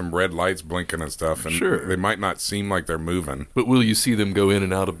going to see some red lights blinking and stuff, and they might not seem like they're moving. But will you see them go in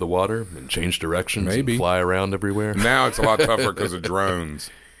and out of the water and change directions and fly around everywhere? Now it's a lot tougher because of drones.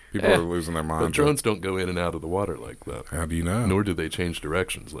 People are losing their minds. But drones don't go in and out of the water like that. How do you know? Nor do they change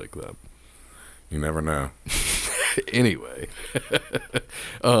directions like that. You never know. Anyway,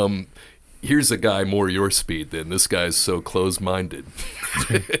 here's a guy more your speed than this guy's so close-minded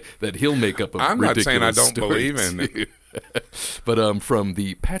that he'll make up a I'm ridiculous not saying I don't story believe in it. But from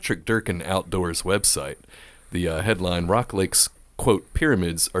the Patrick Durkin Outdoors website, the headline, Rock Lake's, quote,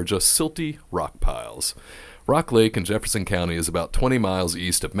 pyramids are just silty rock piles. Rock Lake in Jefferson County is about 20 miles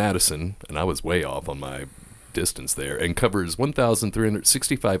east of Madison, and I was way off on my distance there, and covers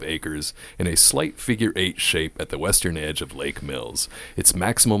 1,365 acres in a slight figure 8 shape at the western edge of Lake Mills. Its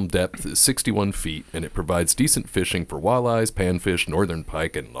maximum depth is 61 feet, and it provides decent fishing for walleyes, panfish, northern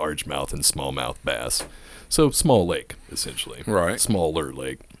pike, and largemouth and smallmouth bass. So, small lake, essentially. Right. Smaller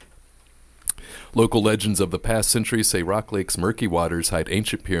lake. Local legends of the past century say Rock Lake's murky waters hide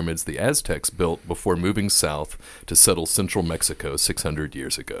ancient pyramids the Aztecs built before moving south to settle central Mexico 600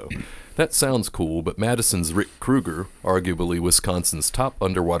 years ago. That sounds cool, but Madison's Rick Kruger, arguably Wisconsin's top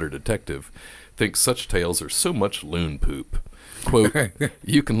underwater detective, thinks such tales are so much loon poop. Quote,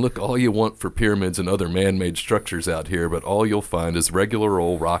 you can look all you want for pyramids and other man-made structures out here, but all you'll find is regular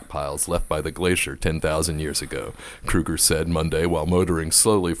old rock piles left by the glacier 10,000 years ago, Kruger said Monday while motoring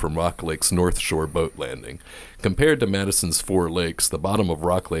slowly from Rock Lake's North Shore boat landing. Compared to Madison's 4 lakes, the bottom of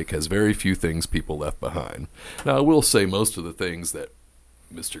Rock Lake has very few things people left behind. Now, I will say most of the things that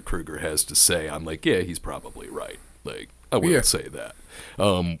Mr. Kruger has to say, I'm like, yeah, he's probably right. I wouldn't say that.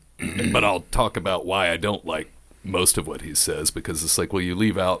 But I'll talk about why I don't like most of what he says, because it's like, well, you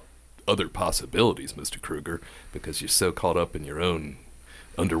leave out other possibilities, Mr. Kruger, because you're so caught up in your own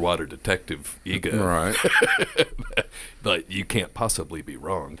underwater detective ego. Right. But you can't possibly be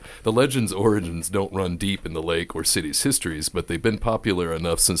wrong. The legend's origins don't run deep in the lake or city's histories, but they've been popular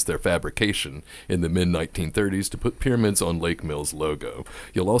enough since their fabrication in the mid-1930s to put pyramids on Lake Mill's logo.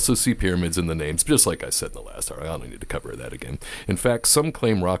 You'll also see pyramids in the names, just like I said in the last hour. I don't need to cover that again. In fact, some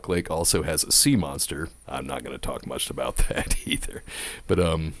claim Rock Lake also has a sea monster. I'm not going to talk much about that either. But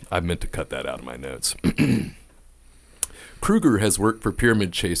I meant to cut that out of my notes. Kruger has worked for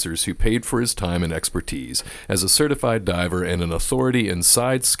pyramid chasers who paid for his time and expertise. As a certified diver and an authority in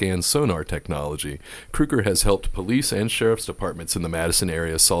side-scan sonar technology, Kruger has helped police and sheriff's departments in the Madison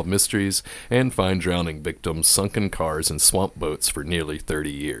area solve mysteries and find drowning victims, sunken cars, and swamp boats for nearly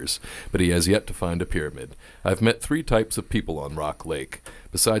 30 years. But he has yet to find a pyramid. I've met 3 types of people on Rock Lake.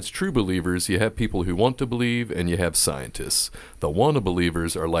 Besides true believers, you have people who want to believe, and you have scientists. The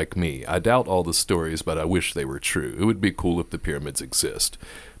wanna-believers are like me. I doubt all the stories, but I wish they were true. It would be cool if the pyramids exist.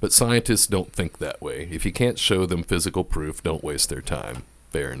 But scientists don't think that way. If you can't show them physical proof, don't waste their time.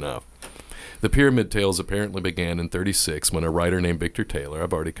 Fair enough. The pyramid tales apparently began in 1936 when a writer named Victor Taylor,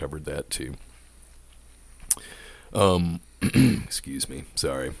 I've already covered that too. Excuse me,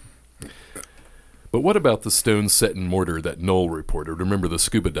 sorry. But what about the stones set in mortar that Knoll reported? Remember the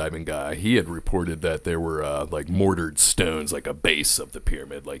scuba diving guy? He had reported that there were like mortared stones, like a base of the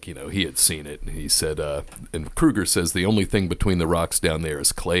pyramid. Like, you know, he had seen it. He said, and Kruger says the only thing between the rocks down there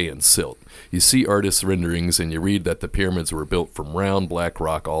is clay and silt. You see artists' renderings and you read that the pyramids were built from round black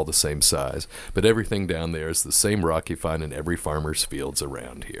rock all the same size. But everything down there is the same rock you find in every farmer's fields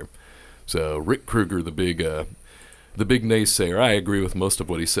around here. So Rick Kruger, the big naysayer, I agree with most of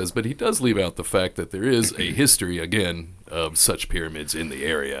what he says, but he does leave out the fact that there is a history, again, of such pyramids in the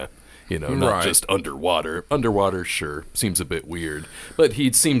area. You know, not just underwater. Underwater, sure, seems a bit weird. But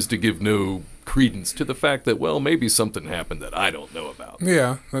he seems to give no credence to the fact that, well, maybe something happened that I don't know about.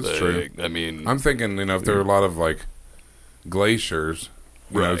 Yeah, that's true. I mean, I'm thinking, you know, if there are a lot of, like, glaciers,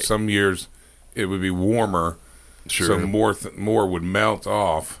 you know, some years it would be warmer, so more would melt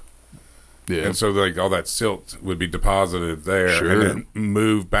off. Yeah. And so, like, all that silt would be deposited there and then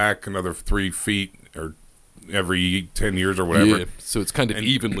move back another 3 feet or every 10 years or whatever. Yeah, so it's kind of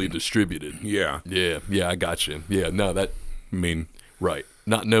evenly distributed. Yeah. Yeah, I got you. Yeah, no, that... I mean... Right.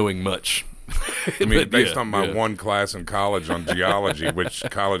 Not knowing much. I mean, based on my one class in college on geology, which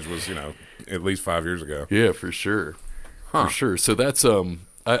college was, you know, at least 5 years ago. Yeah, for sure. For sure. So that's...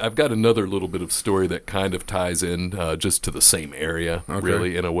 I've got another little bit of story that kind of ties in just to the same area,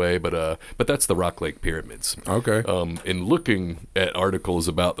 really, in a way. But that's the Rock Lake Pyramids. Okay. In looking at articles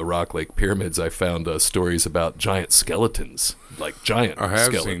about the Rock Lake Pyramids, I found stories about giant skeletons, like giant skeletons. I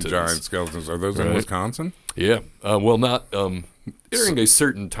have seen giant skeletons. Are those in Wisconsin? Yeah. Well, not... during a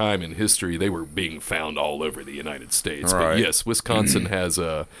certain time in history, they were being found all over the United States. But yes, Wisconsin has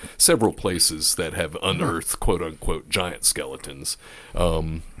several places that have unearthed quote-unquote giant skeletons.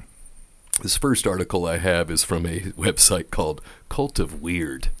 This first article I have is from a website called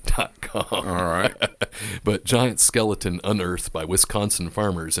cultofweird.com. All right. But giant skeleton unearthed by Wisconsin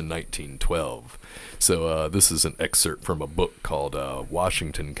farmers in 1912. So this is an excerpt from a book called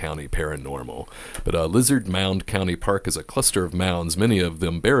Washington County Paranormal. But Lizard Mound County Park is a cluster of mounds, many of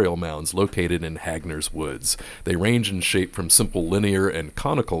them burial mounds located in Hagner's Woods. They range in shape from simple linear and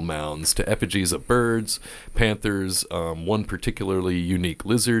conical mounds to effigies of birds, panthers, one particularly unique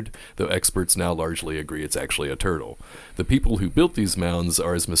lizard, though experts now largely agree it's actually a turtle. The people who built these mounds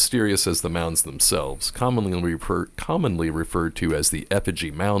are as mysterious as the mounds themselves, commonly referred to as the effigy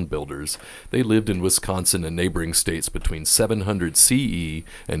mound builders. They lived in Wisconsin and neighboring states between 700 CE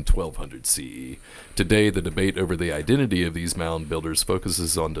and 1200 CE. Today, the debate over the identity of these mound builders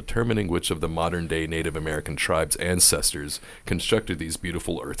focuses on determining which of the modern-day Native American tribes' ancestors constructed these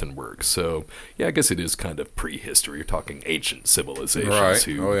beautiful earthen works. So, yeah, I guess it is kind of prehistory. You're talking ancient civilizations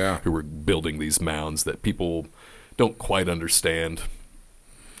who were building these mounds that people don't quite understand.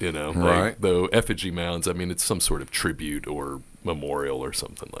 You know, though effigy mounds, I mean, it's some sort of tribute or memorial or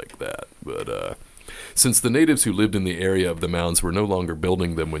something like that. But since the natives who lived in the area of the mounds were no longer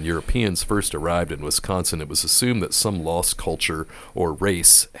building them when Europeans first arrived in Wisconsin, it was assumed that some lost culture or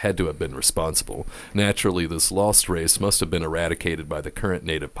race had to have been responsible. Naturally, this lost race must have been eradicated by the current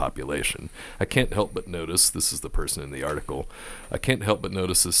native population. I can't help but notice, this is the person in the article, I can't help but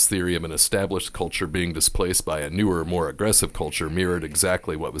notice this theory of an established culture being displaced by a newer, more aggressive culture mirrored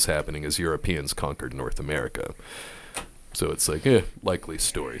exactly what was happening as Europeans conquered North America. So it's like, likely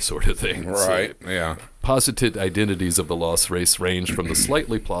story sort of thing. Right, So, yeah. posited identities of the lost race range from the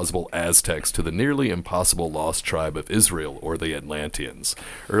slightly plausible Aztecs to the nearly impossible lost tribe of Israel, or the Atlanteans.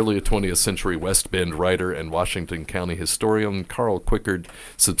 Early 20th century West Bend writer and Washington County historian Carl Quickard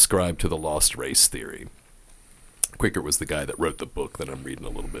subscribed to the lost race theory. Quickard was the guy that wrote the book that I'm reading a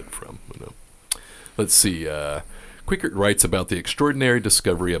little bit from. Let's see. Quickard writes about the extraordinary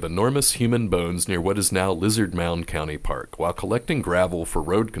discovery of enormous human bones near what is now Lizard Mound County Park. While collecting gravel for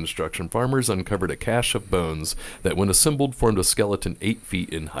road construction, farmers uncovered a cache of bones that, when assembled, formed a skeleton 8 feet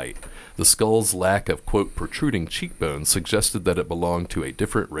in height. The skull's lack of, quote, protruding cheekbones suggested that it belonged to a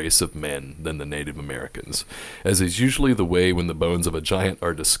different race of men than the Native Americans. As is usually the way when the bones of a giant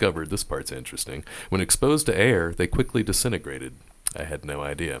are discovered, this part's interesting, when exposed to air, they quickly disintegrated. I had no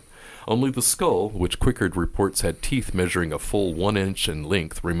idea. Only the skull, which Quickard reports had teeth measuring a full 1 inch in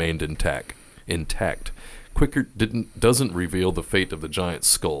length, remained intact. Quickard doesn't reveal the fate of the giant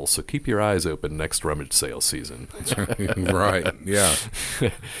skull, so keep your eyes open next rummage sale season. Right, yeah.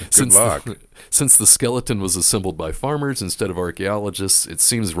 Good luck. Since the skeleton was assembled by farmers instead of archaeologists, it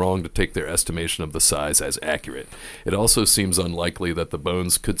seems wrong to take their estimation of the size as accurate. It also seems unlikely that the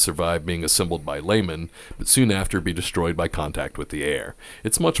bones could survive being assembled by laymen, but soon after be destroyed by contact with the air.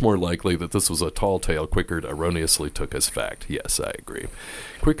 It's much more likely that this was a tall tale Quickard erroneously took as fact. Yes, I agree.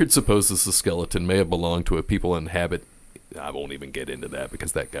 Quickard supposes the skeleton may have belonged to a people inhabit. I won't even get into that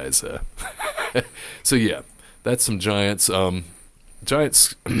because that guy's. So yeah, that's some giants.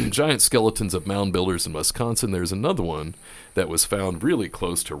 Giant skeletons of mound builders in Wisconsin. There's another one that was found really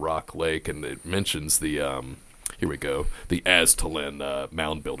close to Rock Lake, and it mentions the here we go, the Aztalan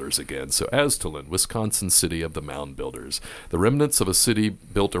mound builders again. So Aztalan, Wisconsin city of the mound builders. The remnants of a city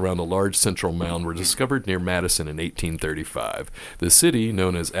built around a large central mound were discovered near Madison in 1835. The city,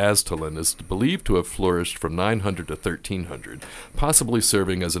 known as Aztalan, is believed to have flourished from 900 to 1300, possibly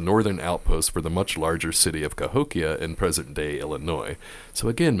serving as a northern outpost for the much larger city of Cahokia in present-day Illinois. So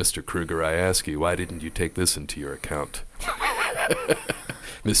again, Mr. Kruger, I ask you, why didn't you take this into your account?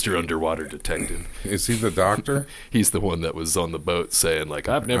 Mr. Underwater Detective. Is he the doctor? He's the one that was on the boat saying, like,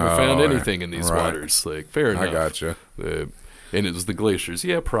 I've never found anything in these waters. Like, fair enough. I gotcha. And it was the glaciers.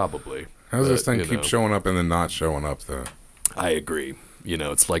 Yeah, probably. How does this thing keep showing up and then not showing up, though? I agree.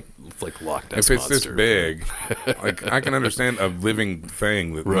 It's like Loch Ness If it's this big, like, I can understand a living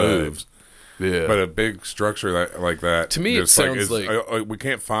thing that moves. Yeah. But a big structure like that, to me, it sounds like we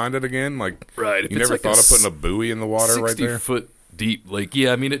can't find it again. Like, right? You never thought of putting a buoy in the water right there. 60-foot deep, like,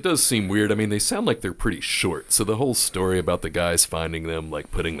 yeah. I mean, it does seem weird. I mean, they sound like they're pretty short. So the whole story about the guys finding them, like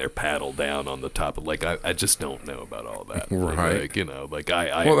putting their paddle down on the top of, like, I just don't know about all that. Right?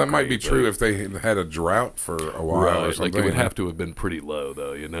 I well, that might be true if they had a drought for a while. Right. Or something. Like, it would have to have been pretty low,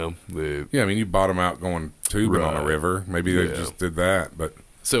 though. Yeah, I mean, you bottom out going tubing on a river. Maybe they just did that, but.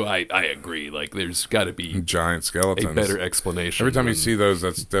 So I agree. Like, there's got to be giant skeletons. A better explanation. Every time you see those,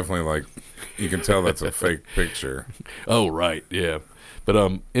 that's definitely like you can tell that's a fake picture. Oh, right, yeah.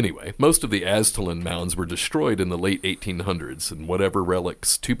 But anyway, most of the Aztalan mounds were destroyed in the late 1800s, and whatever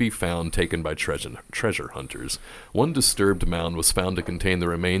relics to be found taken by treasure hunters. One disturbed mound was found to contain the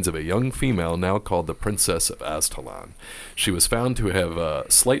remains of a young female now called the Princess of Aztalan. She was found to have a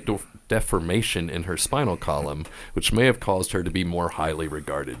slight deformation in her spinal column, which may have caused her to be more highly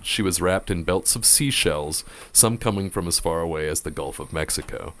regarded. She was wrapped in belts of seashells, some coming from as far away as the Gulf of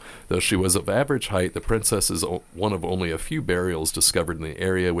Mexico. Though she was of average height, the princess is one of only a few burials discovered in the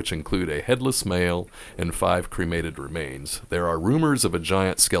area, which include a headless male and 5 cremated remains. There are rumors of a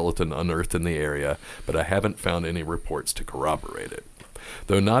giant skeleton unearthed in the area, but I haven't found any reports to corroborate it.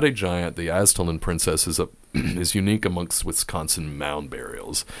 Though not a giant, the Aztalan princess is unique amongst Wisconsin mound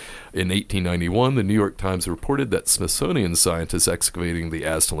burials. In 1891, the New York Times reported that Smithsonian scientists excavating the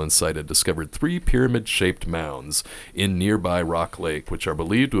Aztalan site had discovered 3 pyramid-shaped mounds in nearby Rock Lake, which are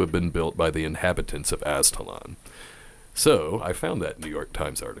believed to have been built by the inhabitants of Aztalan. So, I found that New York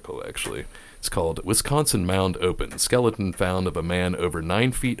Times article, actually. It's called Wisconsin Mound Open, Skeleton Found of a Man Over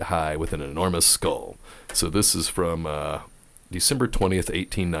 9 Feet High with an Enormous Skull. So this is from December 20th,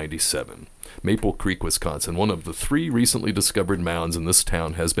 1897. Maple Creek, Wisconsin. One of the 3 recently discovered mounds in this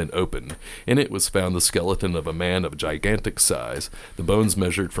town has been opened. In it was found the skeleton of a man of gigantic size. The bones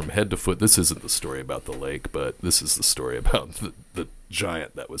measured from head to foot. This isn't the story about the lake, but this is the story about the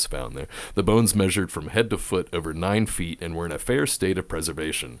giant that was found there. The bones measured from head to foot over 9 feet and were in a fair state of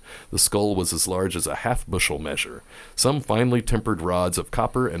preservation. The skull was as large as a half-bushel measure. Some finely tempered rods of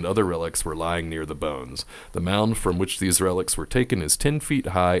copper and other relics were lying near the bones. The mound from which these relics were taken is 10 feet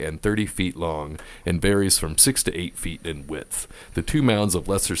high and 30 feet long, and varies from 6 to 8 feet in width. The 2 mounds of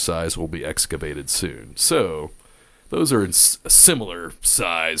lesser size will be excavated soon. So, those are a similar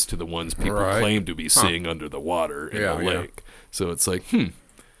size to the ones people claim to be seeing under the water in the lake. So it's like,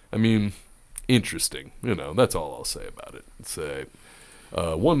 I mean, interesting. That's all I'll say about it. Say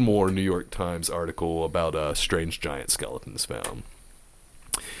one more New York Times article about strange giant skeletons found.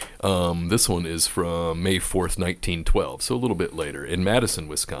 This one is from May 4th, 1912, so a little bit later. In Madison,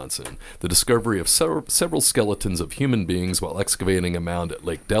 Wisconsin, the discovery of several skeletons of human beings while excavating a mound at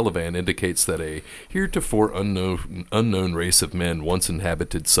Lake Delavan indicates that a heretofore unknown race of men once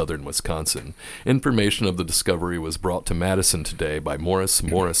inhabited southern Wisconsin. Information of the discovery was brought to Madison today by Maurice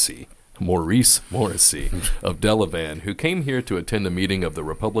Morrissey of Delavan, who came here to attend a meeting of the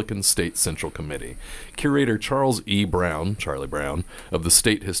Republican State Central Committee. Curator Charles E. Brown, Charlie Brown, of the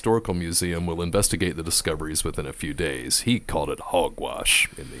State Historical Museum will investigate the discoveries within a few days. He called it hogwash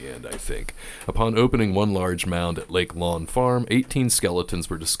in the end, I think. Upon opening one large mound at Lake Lawn Farm, 18 skeletons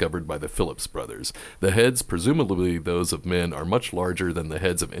were discovered by the Phillips brothers. The heads, presumably those of men, are much larger than the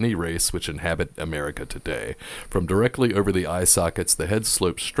heads of any race which inhabit America today. From directly over the eye sockets, the heads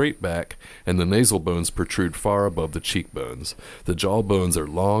slope straight back, and the nasal bones protrude far above the cheekbones. The jaw bones are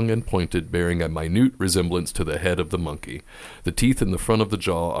long and pointed, bearing a minute resemblance to the head of the monkey. The teeth in the front of the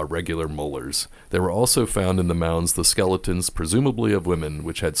jaw are regular molars. There were also found in the mounds the skeletons, presumably of women,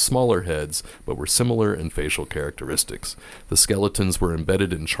 which had smaller heads, but were similar in facial characteristics. The skeletons were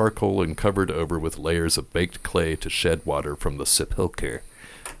embedded in charcoal and covered over with layers of baked clay to shed water from the sepulcher.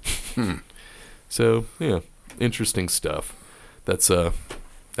 So, yeah, interesting stuff. That's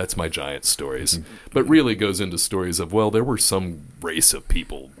my giant stories. But really goes into stories of, well, there were some race of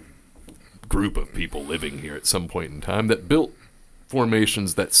people, group of people living here at some point in time that built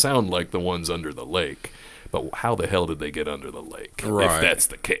formations that sound like the ones under the lake. But how the hell did they get under the lake? If that's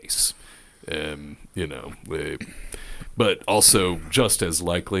the case. But also, just as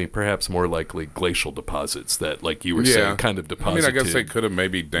likely, perhaps more likely, glacial deposits that, like you were saying, kind of deposited. I guess they could have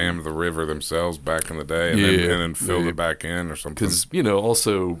maybe dammed the river themselves back in the day and then filled it back in or something. Because,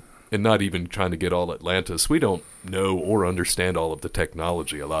 also, and not even trying to get all Atlantis, we don't know or understand all of the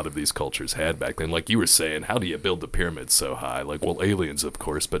technology a lot of these cultures had back then. Like you were saying, how do you build the pyramids so high? Like, well, aliens, of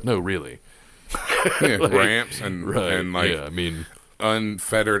course, but no, really. Ramps and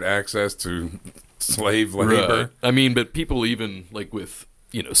unfettered access to slave labor. But people even, like with,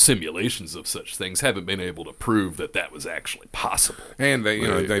 simulations of such things haven't been able to prove that was actually possible. And they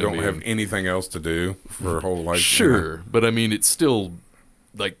don't have anything else to do for their whole life. Sure, but it's still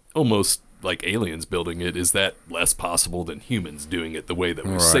like almost like aliens building it. Is that less possible than humans doing it the way that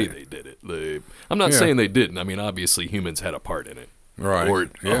we say they did it? I'm not saying they didn't. Obviously humans had a part in it. Right. Or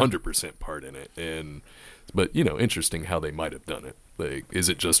 100% part in it. But, interesting how they might have done it. Like, is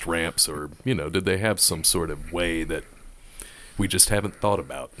it just ramps or, did they have some sort of way that we just haven't thought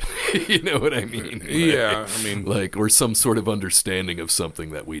about? You know what I mean? Or some sort of understanding of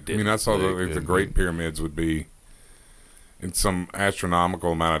something that we didn't. I saw the Great Pyramids would be in some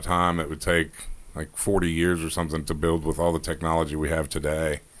astronomical amount of time that would take like 40 years or something to build with all the technology we have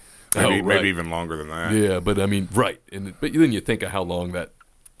today. Maybe even longer than that. Yeah, but right. But then you think of how long that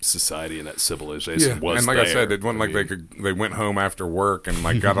society and that civilization was. And like I said, it wasn't like they went home after work and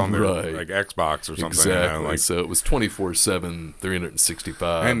like got on their like Xbox or something. Exactly. So it was 24/7,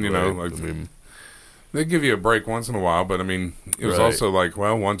 365. And they give you a break once in a while, but it was also like,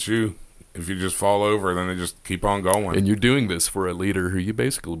 well, if you just fall over, then they just keep on going. And you're doing this for a leader who you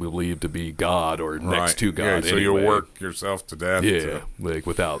basically believe to be God or next to God. So you'll work yourself to death. Yeah,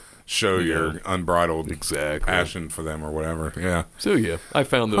 without show your unbridled passion for them or whatever. Yeah. So I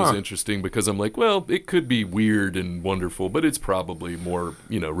found those interesting because I'm like, well, it could be weird and wonderful, but it's probably more,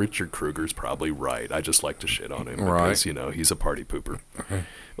 Richard Kruger's probably right. I just like to shit on him because, he's a party pooper.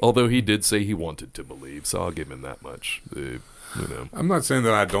 Although he did say he wanted to believe, so I'll give him that much. I'm not saying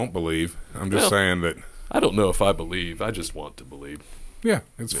that I don't believe. I'm just saying that I don't know if I believe. I just want to believe. Yeah,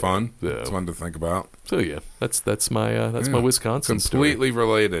 it's fun. It's fun to think about. So that's my Wisconsin completely story.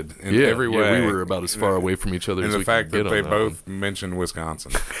 Related in every way. We were about as far away from each other as we could get. And the fact that they both mentioned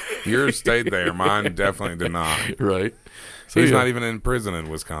Wisconsin. Yours stayed there. Mine definitely did not. Right. So he's not even in prison in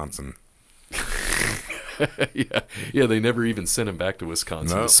Wisconsin. Yeah. They never even sent him back to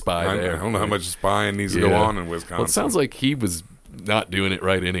Wisconsin to spy there. I don't know how much spying needs to go on in Wisconsin. Well, it sounds like he was not doing it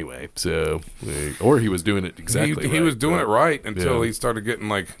right anyway. So, or he was doing it exactly right. He was doing it right until he started getting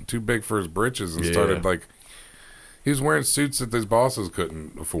like too big for his britches and started like he was wearing suits that his bosses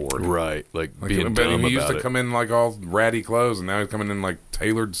couldn't afford. Like being dumb about it. He used to come in like all ratty clothes, and now he's coming in like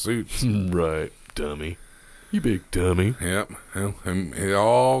tailored suits. Right, dummy. You big dummy. Yep. And it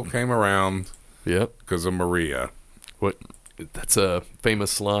all came around. Yep. Because of Maria. What? That's a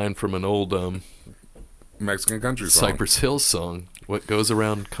famous line from an old Mexican country song. Cypress Hill song. What goes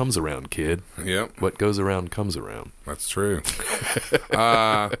around comes around, kid. Yep. What goes around comes around. That's true.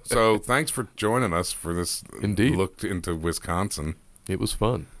 So thanks for joining us for this Indeed. look into Wisconsin. It was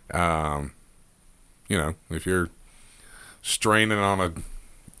fun. If you're straining on a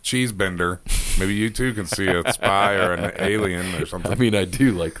cheese bender, maybe you too can see a spy or an alien or something. I mean, I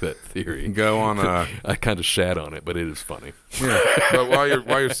do like that theory. Go on. I kind of shat on it, but it is funny. Yeah, but while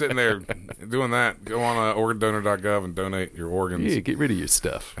you're sitting there doing that, go on organdonor.gov and donate your organs. Yeah, get rid of your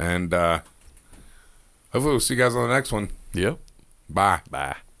stuff. And hopefully we'll see you guys on the next one. Yep. Bye.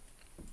 Bye.